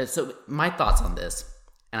just put, so my thoughts on this,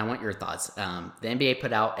 and I want your thoughts. The NBA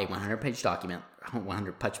put out a 100-page document,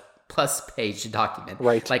 100-plus page document,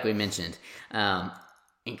 like we mentioned.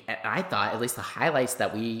 And I thought, at least the highlights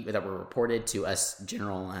that were reported to us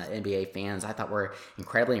general NBA fans, I thought were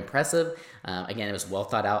incredibly impressive. Again, it was well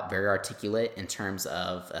thought out, very articulate in terms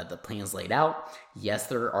of the plans laid out. Yes,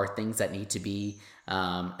 there are things that need to be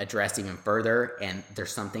addressed even further, and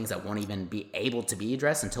there's some things that won't even be able to be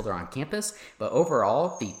addressed until they're on campus. But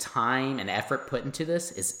overall, the time and effort put into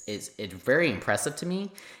this is very impressive to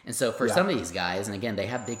me. And so for some of these guys, and again, they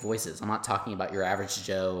have big voices. I'm not talking about your average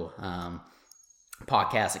Joe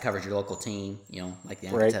podcast that covers your local team, like the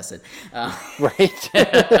Uncontested. Right.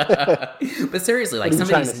 But seriously, like some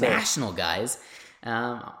of these national guys,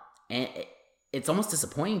 and it's almost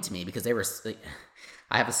disappointing to me because they were.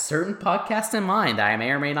 I have a certain podcast in mind that I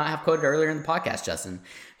may or may not have quoted earlier in the podcast, Justin,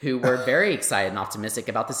 who were very excited and optimistic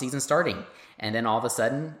about the season starting, and then all of a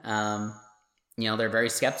sudden, they're very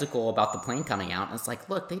skeptical about the plan coming out. And it's like,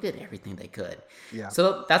 look, they did everything they could. Yeah.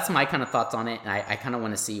 So that's my kind of thoughts on it. And I kind of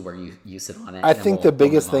want to see where you sit on it. I think the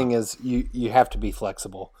biggest thing is you have to be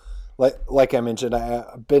flexible. Like I mentioned,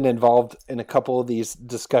 I've been involved in a couple of these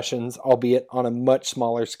discussions, albeit on a much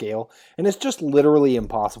smaller scale. And it's just literally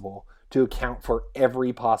impossible to account for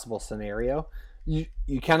every possible scenario. You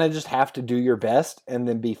kind of just have to do your best and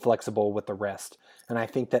then be flexible with the rest. And I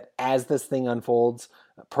think that as this thing unfolds,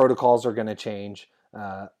 protocols are going to change.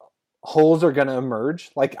 Holes are going to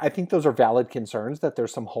emerge. Like, I think those are valid concerns that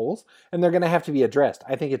there's some holes and they're going to have to be addressed.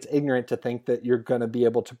 I think it's ignorant to think that you're going to be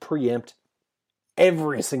able to preempt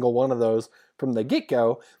every single one of those from the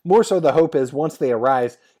get-go. More so the hope is once they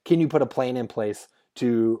arise, can you put a plan in place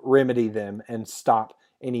to remedy them and stop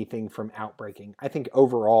anything from outbreaking? I think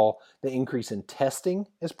overall the increase in testing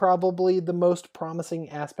is probably the most promising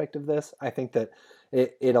aspect of this. I think that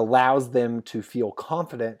it allows them to feel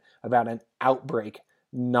confident about an outbreak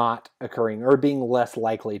not occurring or being less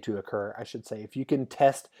likely to occur, I should say. If you can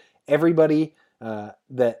test everybody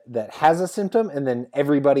that has a symptom and then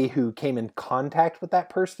everybody who came in contact with that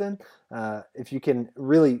person, if you can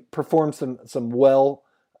really perform some well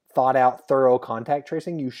thought out, thorough contact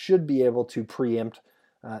tracing, you should be able to preempt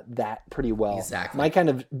that pretty well. Exactly. My kind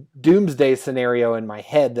of doomsday scenario in my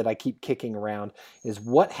head that I keep kicking around is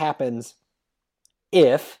what happens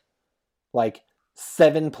if like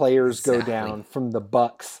 7 players go down from the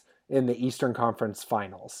Bucks in the Eastern Conference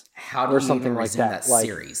Finals. How do or you something even like resume that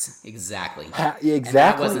series? Exactly.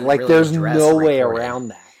 Exactly. Like really there's no way around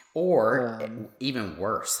that. Or even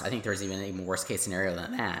worse. I think there's even worse case scenario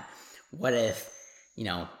than that. What if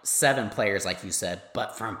 7 players, like you said,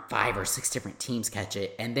 but from 5 or 6 different teams catch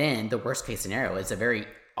it. And then the worst case scenario is a very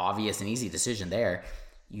obvious and easy decision there.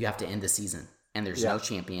 You have to end the season and there's no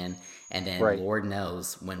champion. And then Lord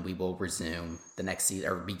knows when we will resume the next season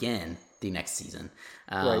or begin the next season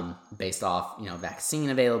based off, vaccine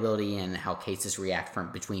availability and how cases react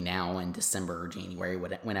from between now and December or January,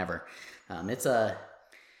 whenever.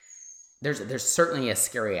 There's certainly a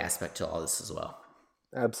scary aspect to all this as well.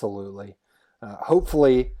 Absolutely.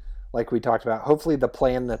 Hopefully, like we talked about, hopefully the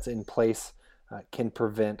plan that's in place can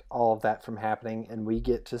prevent all of that from happening and we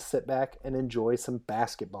get to sit back and enjoy some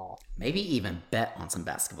basketball. Maybe even bet on some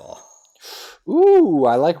basketball. Ooh,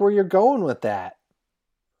 I like where you're going with that.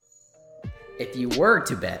 If you were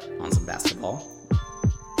to bet on some basketball,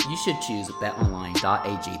 you should choose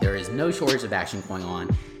betonline.ag. There is no shortage of action going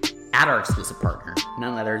on at our exclusive partner,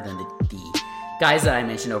 none other than the guys that I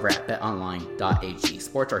mentioned over at betonline.ag.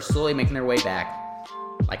 Sports are slowly making their way back.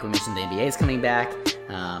 Like we mentioned, the NBA is coming back.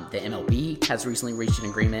 The MLB has recently reached an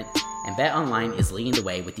agreement. And BetOnline is leading the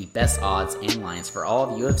way with the best odds and lines for all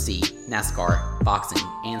of UFC, NASCAR, boxing,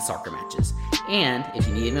 and soccer matches. And if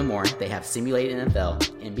you need even more, they have simulated NFL,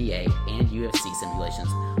 NBA, and UFC simulations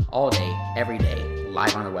all day, every day,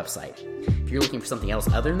 live on their website. If you're looking for something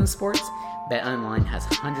else other than sports, BetOnline has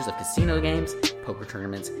hundreds of casino games, poker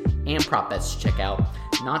tournaments, and prop bets to check out.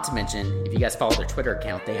 Not to mention, if you guys follow their Twitter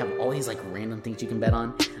account, they have all these random things you can bet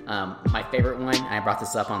on. My favorite one, I brought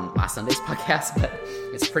this up on last Sunday's podcast, but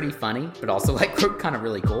it's pretty funny, but also kind of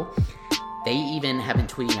really cool. They even have been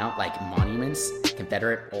tweeting out like monuments,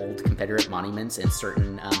 old Confederate monuments in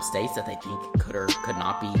certain states that they think could or could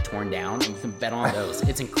not be torn down, and you can bet on those.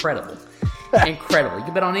 It's incredible. Incredible. You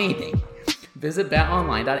can bet on anything. Visit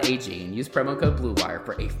betonline.ag and use promo code BlueWire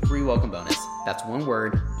for a free welcome bonus. That's one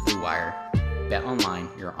word, BlueWire.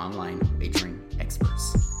 BetOnline, your online wagering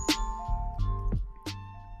experts.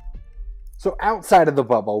 So outside of the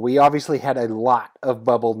bubble, we obviously had a lot of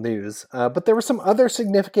bubble news, but there was some other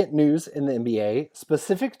significant news in the NBA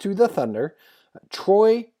specific to the Thunder.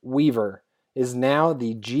 Troy Weaver is now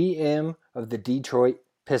the GM of the Detroit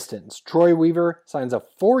Pistons. Troy Weaver signs a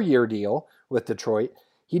 4-year deal with Detroit.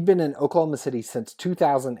 He'd been in Oklahoma City since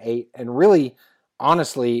 2008, and really,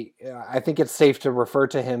 honestly, I think it's safe to refer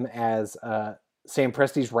to him as Sam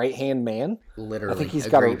Presti's right-hand man. Literally, I think he's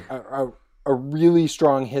agreed. got a really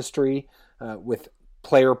strong history with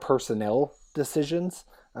player personnel decisions,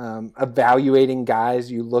 evaluating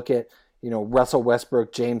guys. You look at, Russell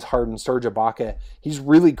Westbrook, James Harden, Serge Ibaka. He's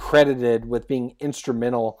really credited with being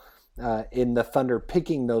instrumental in the Thunder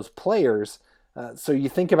picking those players. So you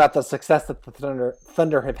think about the success that the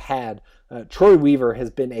Thunder have had. Troy Weaver has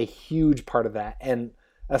been a huge part of that. And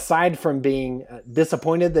aside from being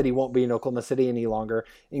disappointed that he won't be in Oklahoma City any longer,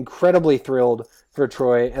 incredibly thrilled for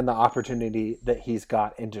Troy and the opportunity that he's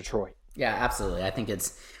got in Detroit. Yeah, absolutely. I think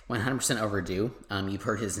it's 100% overdue. You've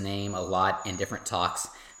heard his name a lot in different talks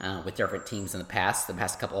with different teams in the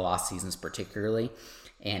past couple of off seasons particularly.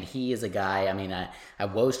 And he is a guy, I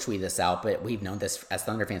Woj tweeted this out, but we've known this as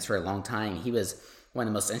Thunder fans for a long time. He was one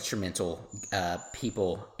of the most instrumental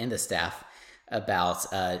people in the staff about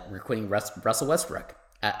recruiting Russell Westbrook,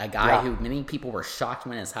 a guy who many people were shocked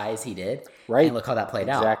when as high as he did. Right. And look how that played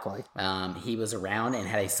out. Exactly. He was around and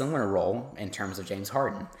had a similar role in terms of James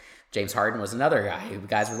Harden. James Harden was another guy who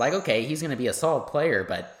guys were like, okay, he's going to be a solid player,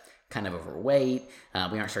 but kind of overweight. We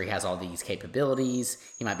aren't sure he has all these capabilities.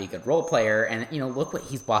 He might be a good role player. And, look what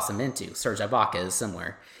he's blossomed into. Serge Ibaka is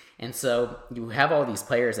similar. And so you have all these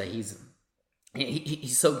players that he's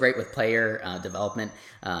so great with player development,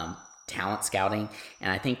 talent scouting. And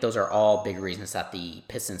I think those are all big reasons that the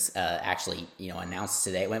Pistons actually, announced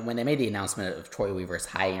today. When they made the announcement of Troy Weaver's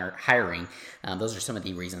hiring, those are some of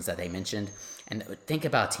the reasons that they mentioned. And think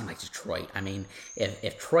about a team like Detroit.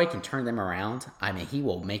 If Troy can turn them around, he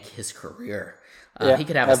will make his career. He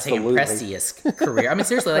could have absolutely. a Sam Presti career.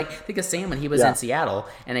 Seriously, think of Sam when he was in Seattle.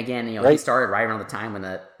 And again, he started right around the time when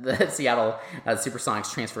the Seattle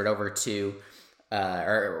Supersonics transferred over to,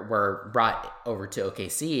 or were brought over to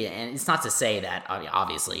OKC. And it's not to say that,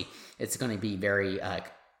 obviously, it's going to be very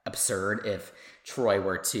absurd if Troy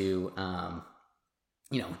were to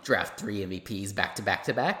draft 3 MVPs back to back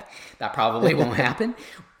to back. That probably won't happen.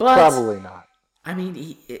 But probably not.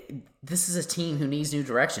 This is a team who needs new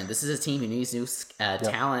direction. This is a team who needs new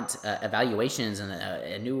talent evaluations and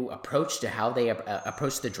a new approach to how they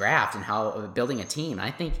approach the draft and how building a team. And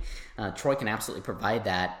I think Troy can absolutely provide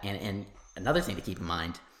that. And another thing to keep in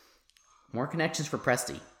mind, more connections for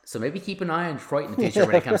Presti. So maybe keep an eye on Detroit in the future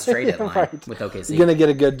when it comes to trade deadline with OKC. You're going to get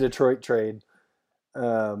a good Detroit trade.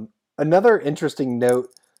 Another interesting note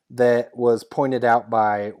that was pointed out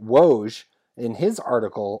by Woj in his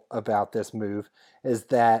article about this move is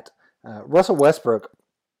that Russell Westbrook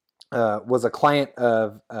was a client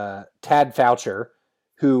of Tad Foucher,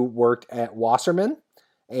 who worked at Wasserman,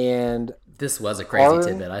 and this was a crazy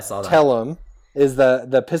tidbit. I saw that. Tellem is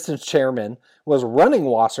the Pistons chairman, was running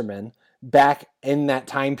Wasserman back in that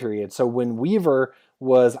time period. So when Weaver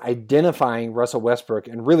was identifying Russell Westbrook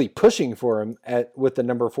and really pushing for him with the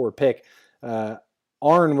number 4 pick,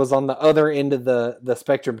 Arn was on the other end of the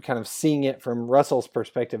spectrum, kind of seeing it from Russell's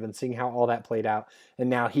perspective and seeing how all that played out. And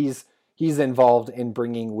now he's involved in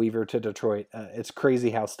bringing Weaver to Detroit. It's crazy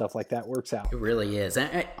how stuff like that works out. It really is.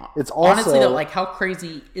 And it's also, honestly, though, how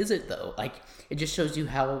crazy is it, though? It just shows you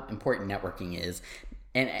how important networking is.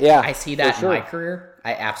 And I see that in my career.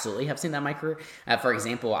 I absolutely have seen that in my career. For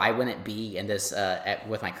example, I wouldn't be in this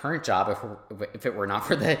with my current job if it were not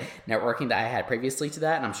for the networking that I had previously to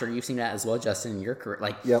that. And I'm sure you've seen that as well, Justin, in your career.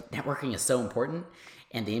 Networking is so important,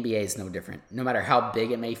 and the NBA is no different. No matter how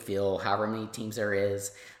big it may feel, however many teams there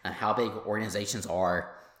is, how big organizations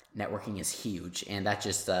are, networking is huge. And that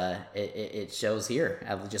just it shows here.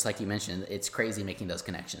 Just like you mentioned, it's crazy making those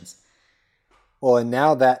connections. Well, and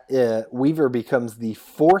now that Weaver becomes the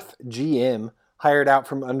 4th GM hired out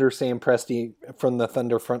from under Sam Presti from the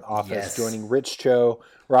Thunder front office, joining Rich Cho,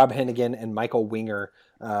 Rob Hennigan, and Michael Winger.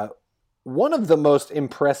 One of the most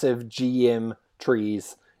impressive GM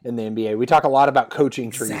trees in the NBA. We talk a lot about coaching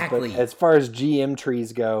trees, but as far as GM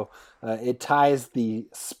trees go, it ties the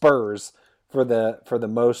Spurs for the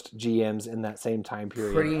most GMs in that same time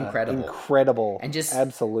period. Pretty incredible. Incredible. And just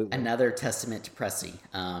absolutely another testament to Pressey.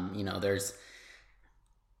 There's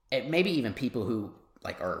maybe even people who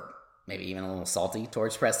are maybe even a little salty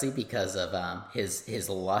towards Pressey because of his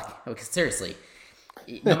luck. Because seriously,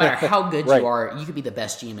 no matter how good right. you are, you could be the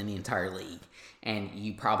best GM in the entire league, and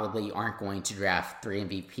you probably aren't going to draft 3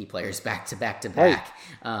 MVP players back to back to back.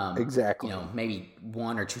 Exactly. Maybe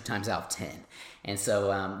 1 or 2 times out of 10. And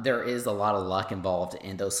so there is a lot of luck involved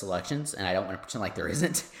in those selections, and I don't want to pretend like there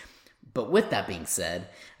isn't. But with that being said,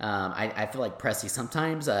 I feel like Pressey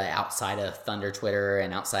sometimes outside of Thunder Twitter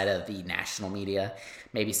and outside of the national media,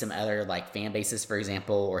 maybe some other fan bases, for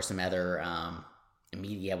example, or some other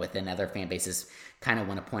media within other fan bases kind of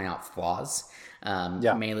want to point out flaws.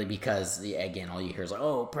 Mainly because, again, all you hear is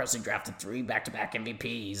Pressey drafted 3 back-to-back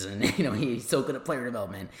MVPs, and he's so good at player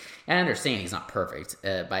development. And I understand he's not perfect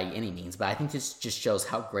by any means, but I think this just shows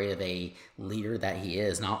how great of a leader that he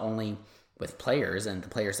is, not only with players and the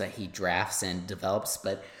players that he drafts and develops,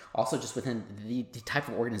 but also just within the type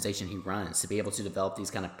of organization he runs, to be able to develop these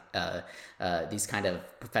kind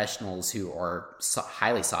of professionals who are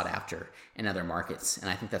highly sought after in other markets. And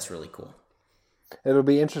I think that's really cool. It'll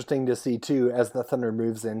be interesting to see, too, as the Thunder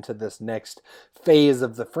moves into this next phase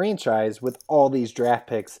of the franchise with all these draft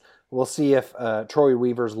picks. We'll see if Troy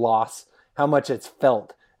Weaver's loss, how much it's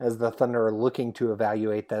felt as the Thunder are looking to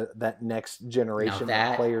evaluate that next generation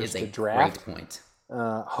of players to draft. Great point.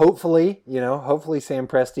 Hopefully Sam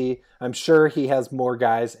Presti, I'm sure he has more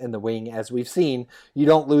guys in the wing. As we've seen, you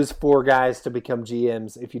don't lose 4 guys to become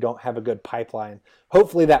GMs if you don't have a good pipeline.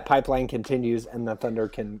 Hopefully that pipeline continues and the Thunder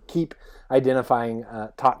can keep identifying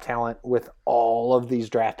top talent with all of these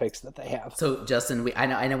draft picks that they have. So Justin,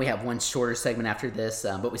 I know we have one shorter segment after this,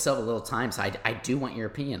 but we still have a little time, so I do want your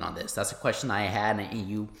opinion on this. That's a question I had, and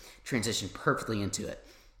you transitioned perfectly into it.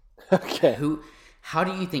 Okay. How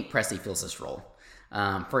do you think Presti fills this role?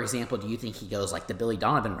 For example, do you think he goes like the Billy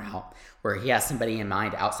Donovan route, where he has somebody in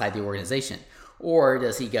mind outside the organization? Or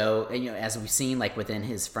does he go, as we've seen, within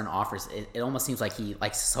his front office, it almost seems like he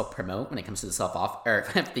likes to self-promote when it comes to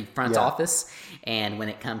the the front office, and when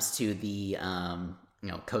it comes to the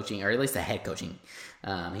coaching, or at least the head coaching,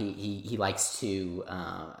 he likes to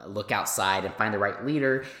look outside and find the right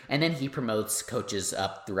leader, and then he promotes coaches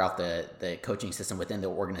up throughout the coaching system within the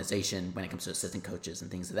organization when it comes to assistant coaches and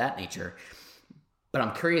things of that nature. But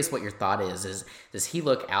I'm curious what your thought is does he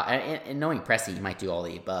look out, and knowing Presti, he might do all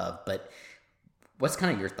the above, but what's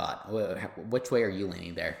kind of your thought? Which way are you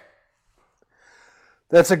leaning there?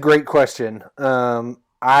 That's a great question.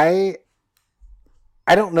 I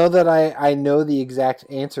don't know that I know the exact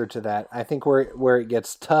answer to that. I think where it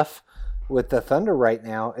gets tough with the Thunder right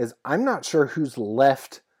now is I'm not sure who's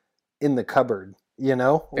left in the cupboard,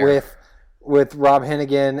 Fair. with Rob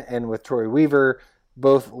Hennigan and with Troy Weaver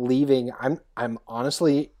both leaving. I'm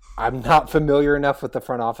honestly not familiar enough with the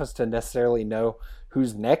front office to necessarily know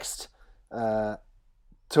who's next,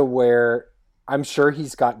 to where I'm sure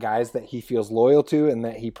he's got guys that he feels loyal to and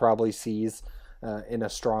that he probably sees in a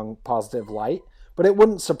strong positive light. But it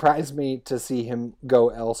wouldn't surprise me to see him go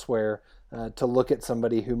elsewhere, to look at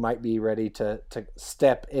somebody who might be ready to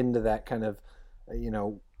step into that kind of,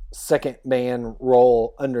 second man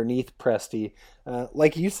role underneath Presti.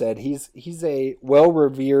 Like you said, he's a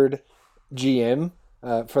well-revered GM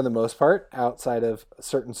for the most part outside of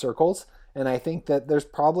certain circles. And I think that there's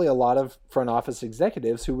probably a lot of front office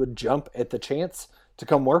executives who would jump at the chance to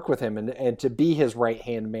come work with him and to be his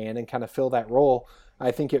right-hand man and kind of fill that role.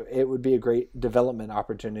 I think it would be a great development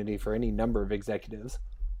opportunity for any number of executives.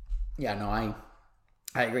 Yeah, no, I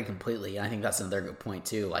agree completely. I think that's another good point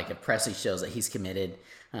too. If Presti shows that he's committed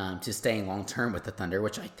to staying long-term with the Thunder,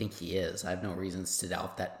 which I think he is. I have no reasons to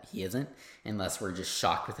doubt that he isn't, unless we're just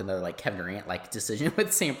shocked with another Kevin Durant decision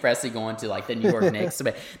with Sam Presti going to the New York Knicks.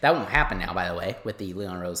 But that won't happen now, by the way, with the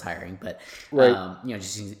Leon Rose hiring. But right.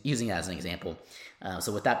 Just using that as an example.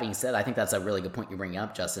 So with that being said, I think that's a really good point you bring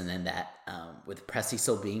up, Justin, and that with Presti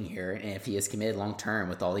still being here, and if he is committed long-term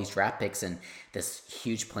with all these draft picks and this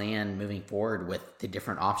huge plan moving forward with the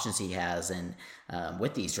different options he has and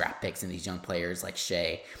with these draft picks and these young players like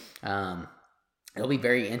Shea, it'll be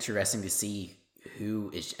very interesting to see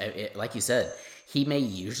who is, like you said, he may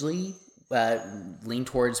usually lean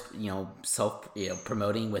towards,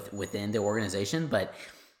 promoting within the organization, but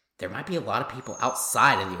there might be a lot of people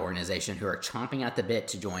outside of the organization who are chomping at the bit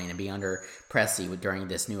to join and be under Presti during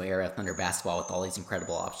this new era of Thunder basketball with all these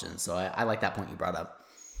incredible options. So I like that point you brought up.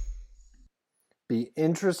 Be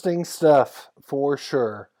interesting stuff for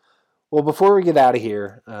sure. Well, before we get out of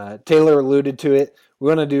here, Taylor alluded to it. We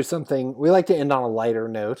want to do something. We like to end on a lighter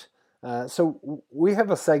note. So we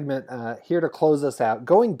have a segment here to close us out,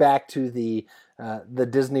 going back to the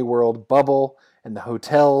Disney World bubble and the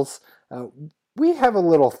hotels. We have a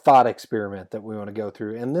little thought experiment that we want to go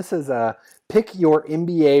through, and this is pick your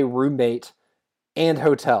NBA roommate and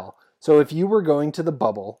hotel. So if you were going to the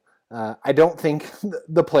bubble, I don't think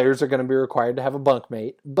the players are going to be required to have a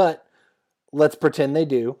bunkmate, but let's pretend they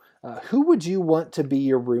do. Who would you want to be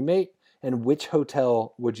your roommate, and which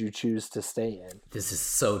hotel would you choose to stay in? This is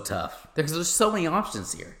so tough. There's so many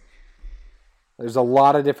options here. There's a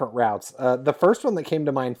lot of different routes. The first one that came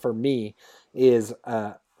to mind for me is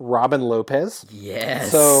Robin Lopez.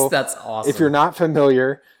 Yes, so that's awesome. If you're not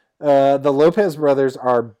familiar, the Lopez brothers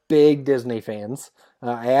are big Disney fans.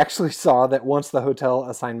 I actually saw that once the hotel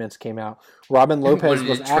assignments came out, Robin Lopez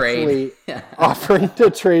was actually offering to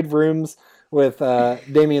trade rooms with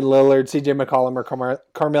Damian Lillard, CJ McCollum, or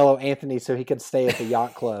Carmelo Anthony so he could stay at the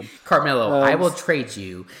yacht club. Carmelo, I will trade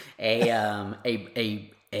you a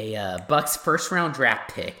Bucks first round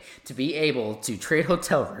draft pick to be able to trade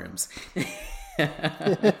hotel rooms.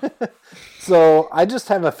 So I just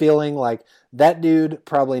have a feeling like that dude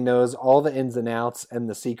probably knows all the ins and outs and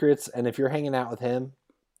the secrets. And if you're hanging out with him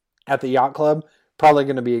at the yacht club, probably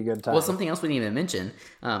going to be a good time. Well, something else we didn't even mention,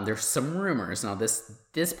 there's some rumors. Now,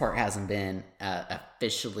 this part hasn't been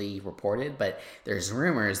officially reported, but there's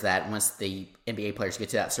rumors that once the NBA players get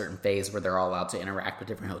to that certain phase where they're all allowed to interact with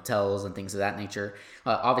different hotels and things of that nature,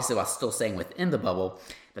 obviously while still staying within the bubble,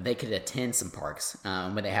 that they could attend some parks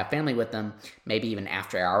when they have family with them, maybe even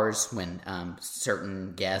after hours when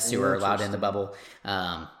certain guests who are allowed in the bubble,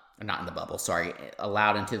 not in the bubble, sorry,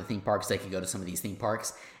 allowed into the theme parks, they could go to some of these theme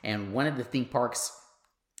parks. And one of the theme parks,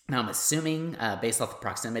 now I'm assuming based off the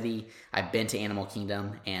proximity, I've been to Animal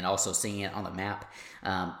Kingdom and also seeing it on the map.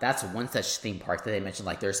 That's one such theme park that they mentioned,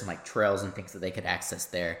 like there's some like trails and things that they could access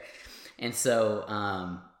there. And so,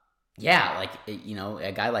 yeah, like, you know,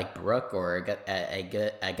 a guy like Brooke or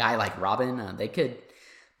a guy like Robin, they could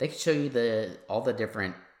show you all the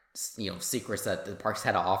different, you know, secrets that the parks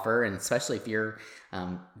had to offer, and especially if you're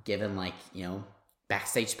given like, you know,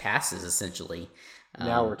 backstage passes essentially.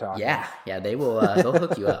 Now we're talking. Yeah, they will. They'll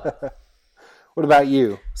hook you up. What about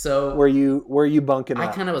you? So were you bunking up?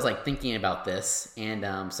 I kind of was like thinking about this,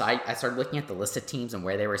 and so I started looking at the list of teams and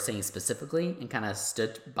where they were staying specifically, and kind of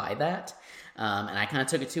stood by that. And I kind of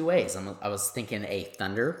took it two ways. I was thinking a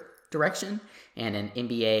Thunder direction and an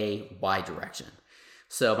NBA Y direction.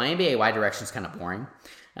 So my NBA Y direction is kind of boring.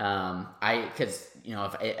 Because you know,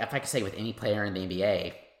 if I could say with any player in the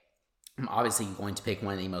NBA, I'm obviously going to pick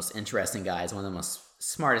one of the most interesting guys, one of the most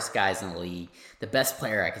smartest guys in the league, the best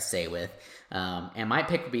player I could stay with. And my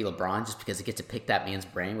pick would be LeBron, just because to get to pick that man's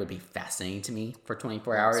brain would be fascinating to me for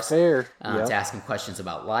 24 hours. That's fair. To ask him questions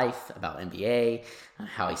about life, about NBA,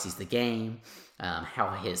 how he sees the game,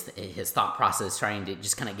 how his thought process, trying to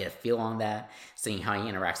just kind of get a feel on that, seeing how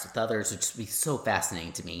he interacts with others would just be so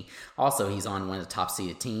fascinating to me. Also, he's on one of the top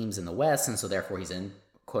seeded teams in the West, and so therefore he's in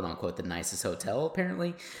quote unquote the nicest hotel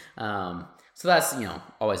apparently. So that's, you know,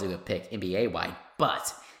 always a good pick NBA wide.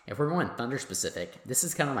 But if we're going Thunder specific, this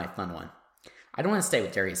is kind of my fun one. I don't want to stay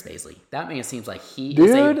with Darius Bazley. That man seems like he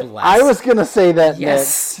is a blast. I was gonna say that.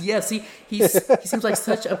 Yes, Nick. Yes. He seems like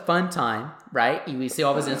such a fun time, right? We see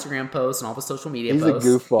all of his Instagram posts and all of his social media posts.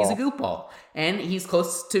 He's a goofball. He's a goofball, and he's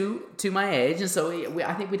close to my age, and so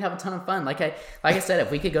I think we'd have a ton of fun. Like I said,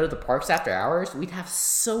 if we could go to the parks after hours, we'd have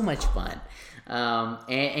so much fun.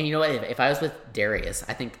 And you know what? If I was with Darius,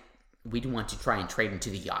 I think we'd want to try and trade him to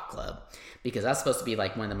the yacht club, because that's supposed to be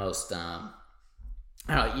like one of the most.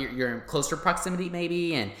 I don't know, you're in closer proximity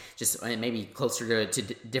maybe, and just maybe closer to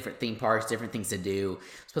different theme parks, different things to do.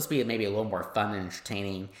 It's supposed to be maybe a little more fun and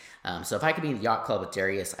entertaining. So if I could be in the yacht club with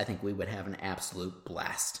Darius, I think we would have an absolute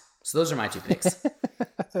blast. So those are my two picks.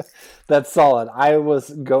 That's solid. I was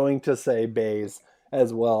going to say Baze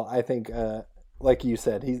as well. I think, like you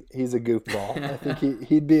said, he's a goofball. I think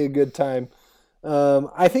he'd be a good time.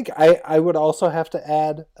 I think I would also have to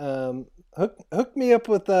add... Hook me up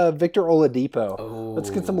with Victor Oladipo. Oh, let's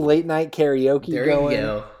get some late night karaoke going. There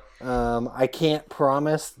you go. I can't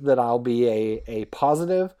promise that I'll be a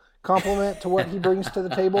positive compliment to what he brings to the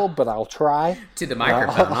table, but I'll try. To the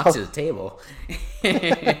microphone, not to the table.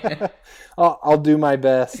 I'll do my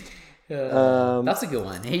best. That's a good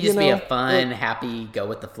one. He'd just be a fun, happy, go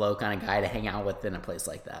with the flow kind of guy to hang out with in a place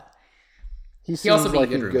like that. He seems also be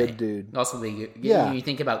like a good dude. Also be good. Yeah. You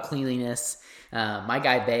think about cleanliness. My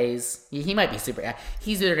guy Baze, he might be super.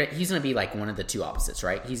 He's going to be like one of the two opposites,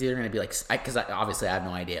 right? He's either going to be like, because obviously I have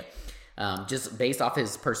no idea. Just based off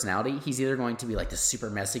his personality, he's either going to be like the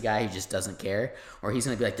super messy guy who just doesn't care, or he's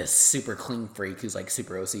going to be like the super clean freak who's like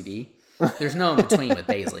super OCD. There's no in between with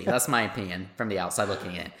Baisley. That's my opinion from the outside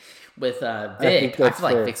looking in. With Vic, I feel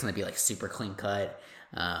like Vic's going to be like super clean cut.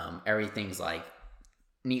 Everything's like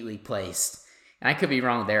neatly placed. And I could be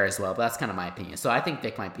wrong there as well, but that's kind of my opinion. So I think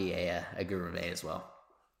Vic might be a good Rommate as well.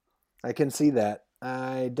 I can see that.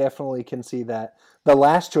 I definitely can see that. The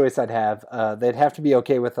last choice I'd have, they'd have to be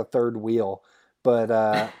okay with a third wheel, but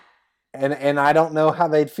and I don't know how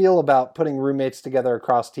they'd feel about putting roommates together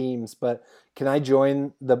across teams. But can I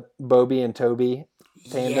join the Bobby and Toby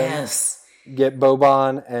tandem? Yes. Get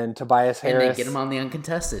Boban and Tobias Harris, and then get them on the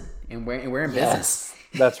uncontested, and we're in business.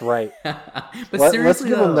 That's right. But let's seriously,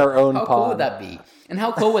 give them their own how pod. cool would that be? And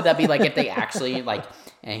how cool would that be? Like if they actually like,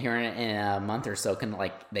 and here in a month or so, can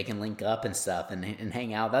like they can link up and stuff and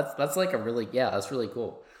hang out. That's like a really that's really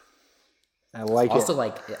cool. I like it. Also,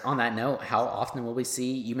 like on that note, how often will we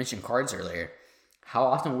see? You mentioned cards earlier. How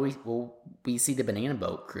often will we see the Banana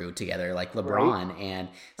Boat crew together, like LeBron and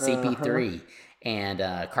CP3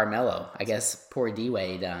 and Carmelo? I guess poor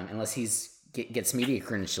D-Wade, unless he's gets media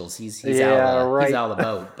credentials, he's out. He's out of the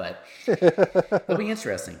boat. But it'll be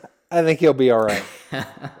interesting. I think he'll be all right.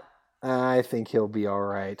 I think he'll be all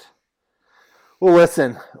right. Well,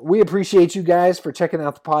 listen, we appreciate you guys for checking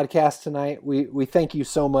out the podcast tonight. We thank you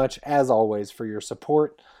so much, as always, for your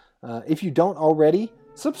support. If you don't already,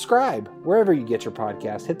 subscribe wherever you get your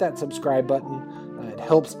podcast. Hit that subscribe button. It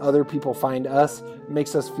helps other people find us. It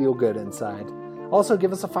makes us feel good inside. Also,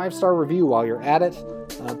 give us a 5-star review while you're at it.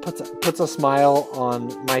 Puts a smile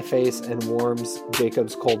on my face and warms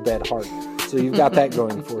Jacob's cold dead heart. So you've got that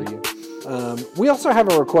going for you. We also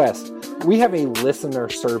have a request. We have a listener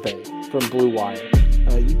survey from Blue Wire.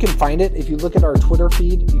 You can find it if you look at our Twitter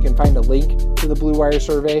feed. You can find a link to the Blue Wire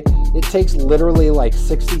survey. It takes literally like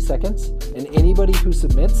 60 seconds, and anybody who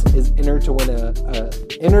submits is entered to win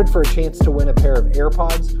entered for a chance to win a pair of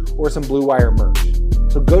AirPods or some Blue Wire merch.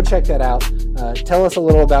 So go check that out. Tell us a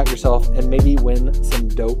little about yourself and maybe win some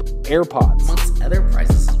dope AirPods. Amongst other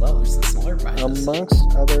prizes as well. There's some smaller prizes.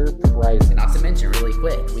 Amongst other prizes. And not to mention, really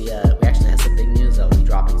quick, we actually have some big news that will be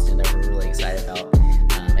dropping soon that we're really excited about.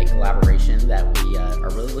 A collaboration that we are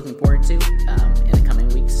really looking forward to in the coming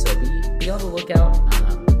weeks. So be on the lookout.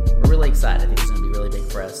 We're really excited. I think it's going to be really big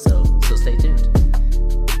for us. So stay tuned.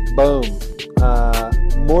 Boom.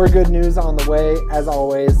 More good news on the way. As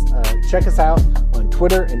always, check us out on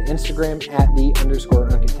Twitter and Instagram at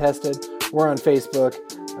 @_uncontested. We're on Facebook.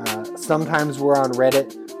 Sometimes we're on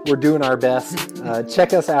Reddit. We're doing our best.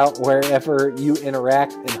 Check us out wherever you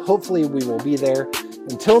interact, and hopefully we will be there.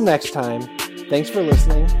 Until next time, thanks for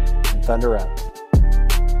listening, and Thunder up.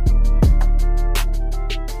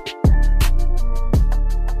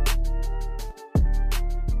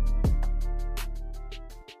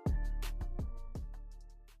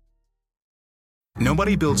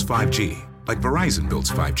 Nobody builds 5G like Verizon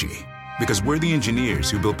builds 5G, because we're the engineers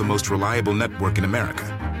who built the most reliable network in America.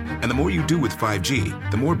 And the more you do with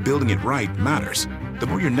 5G, the more building it right matters. The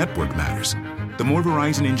more your network matters. The more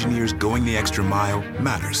Verizon engineers going the extra mile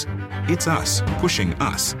matters. It's us pushing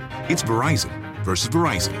us. It's Verizon versus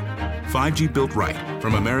Verizon. 5G built right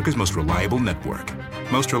from America's most reliable network.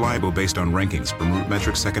 Most reliable based on rankings from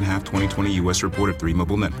RootMetrics' second half 2020 U.S. report of 3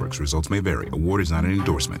 mobile networks. Results may vary. Award is not an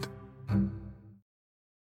endorsement.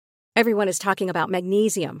 Everyone is talking about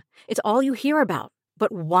magnesium. It's all you hear about.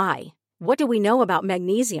 But why? What do we know about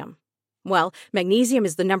magnesium? Well, magnesium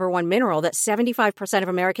is the #1 mineral that 75% of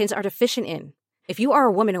Americans are deficient in. If you are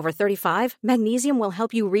a woman over 35, magnesium will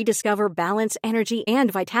help you rediscover balance, energy, and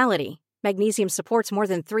vitality. Magnesium supports more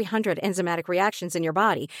than 300 enzymatic reactions in your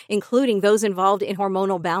body, including those involved in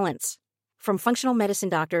hormonal balance. From functional medicine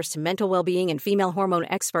doctors to mental well-being and female hormone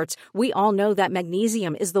experts, we all know that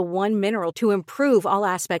magnesium is the one mineral to improve all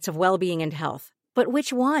aspects of well-being and health. But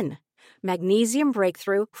which one? Magnesium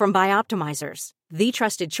Breakthrough from Bioptimizers, the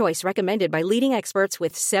trusted choice recommended by leading experts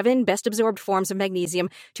with 7 best-absorbed forms of magnesium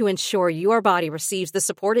to ensure your body receives the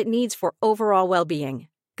support it needs for overall well-being.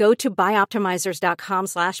 Go to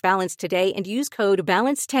bioptimizers.com/balance today and use code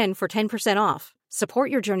BALANCE10 for 10% off.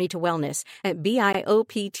 Support your journey to wellness at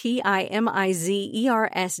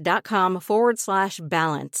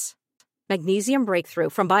bioptimizers.com/balance. Magnesium Breakthrough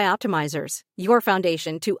from Bioptimizers, your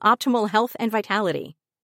foundation to optimal health and vitality.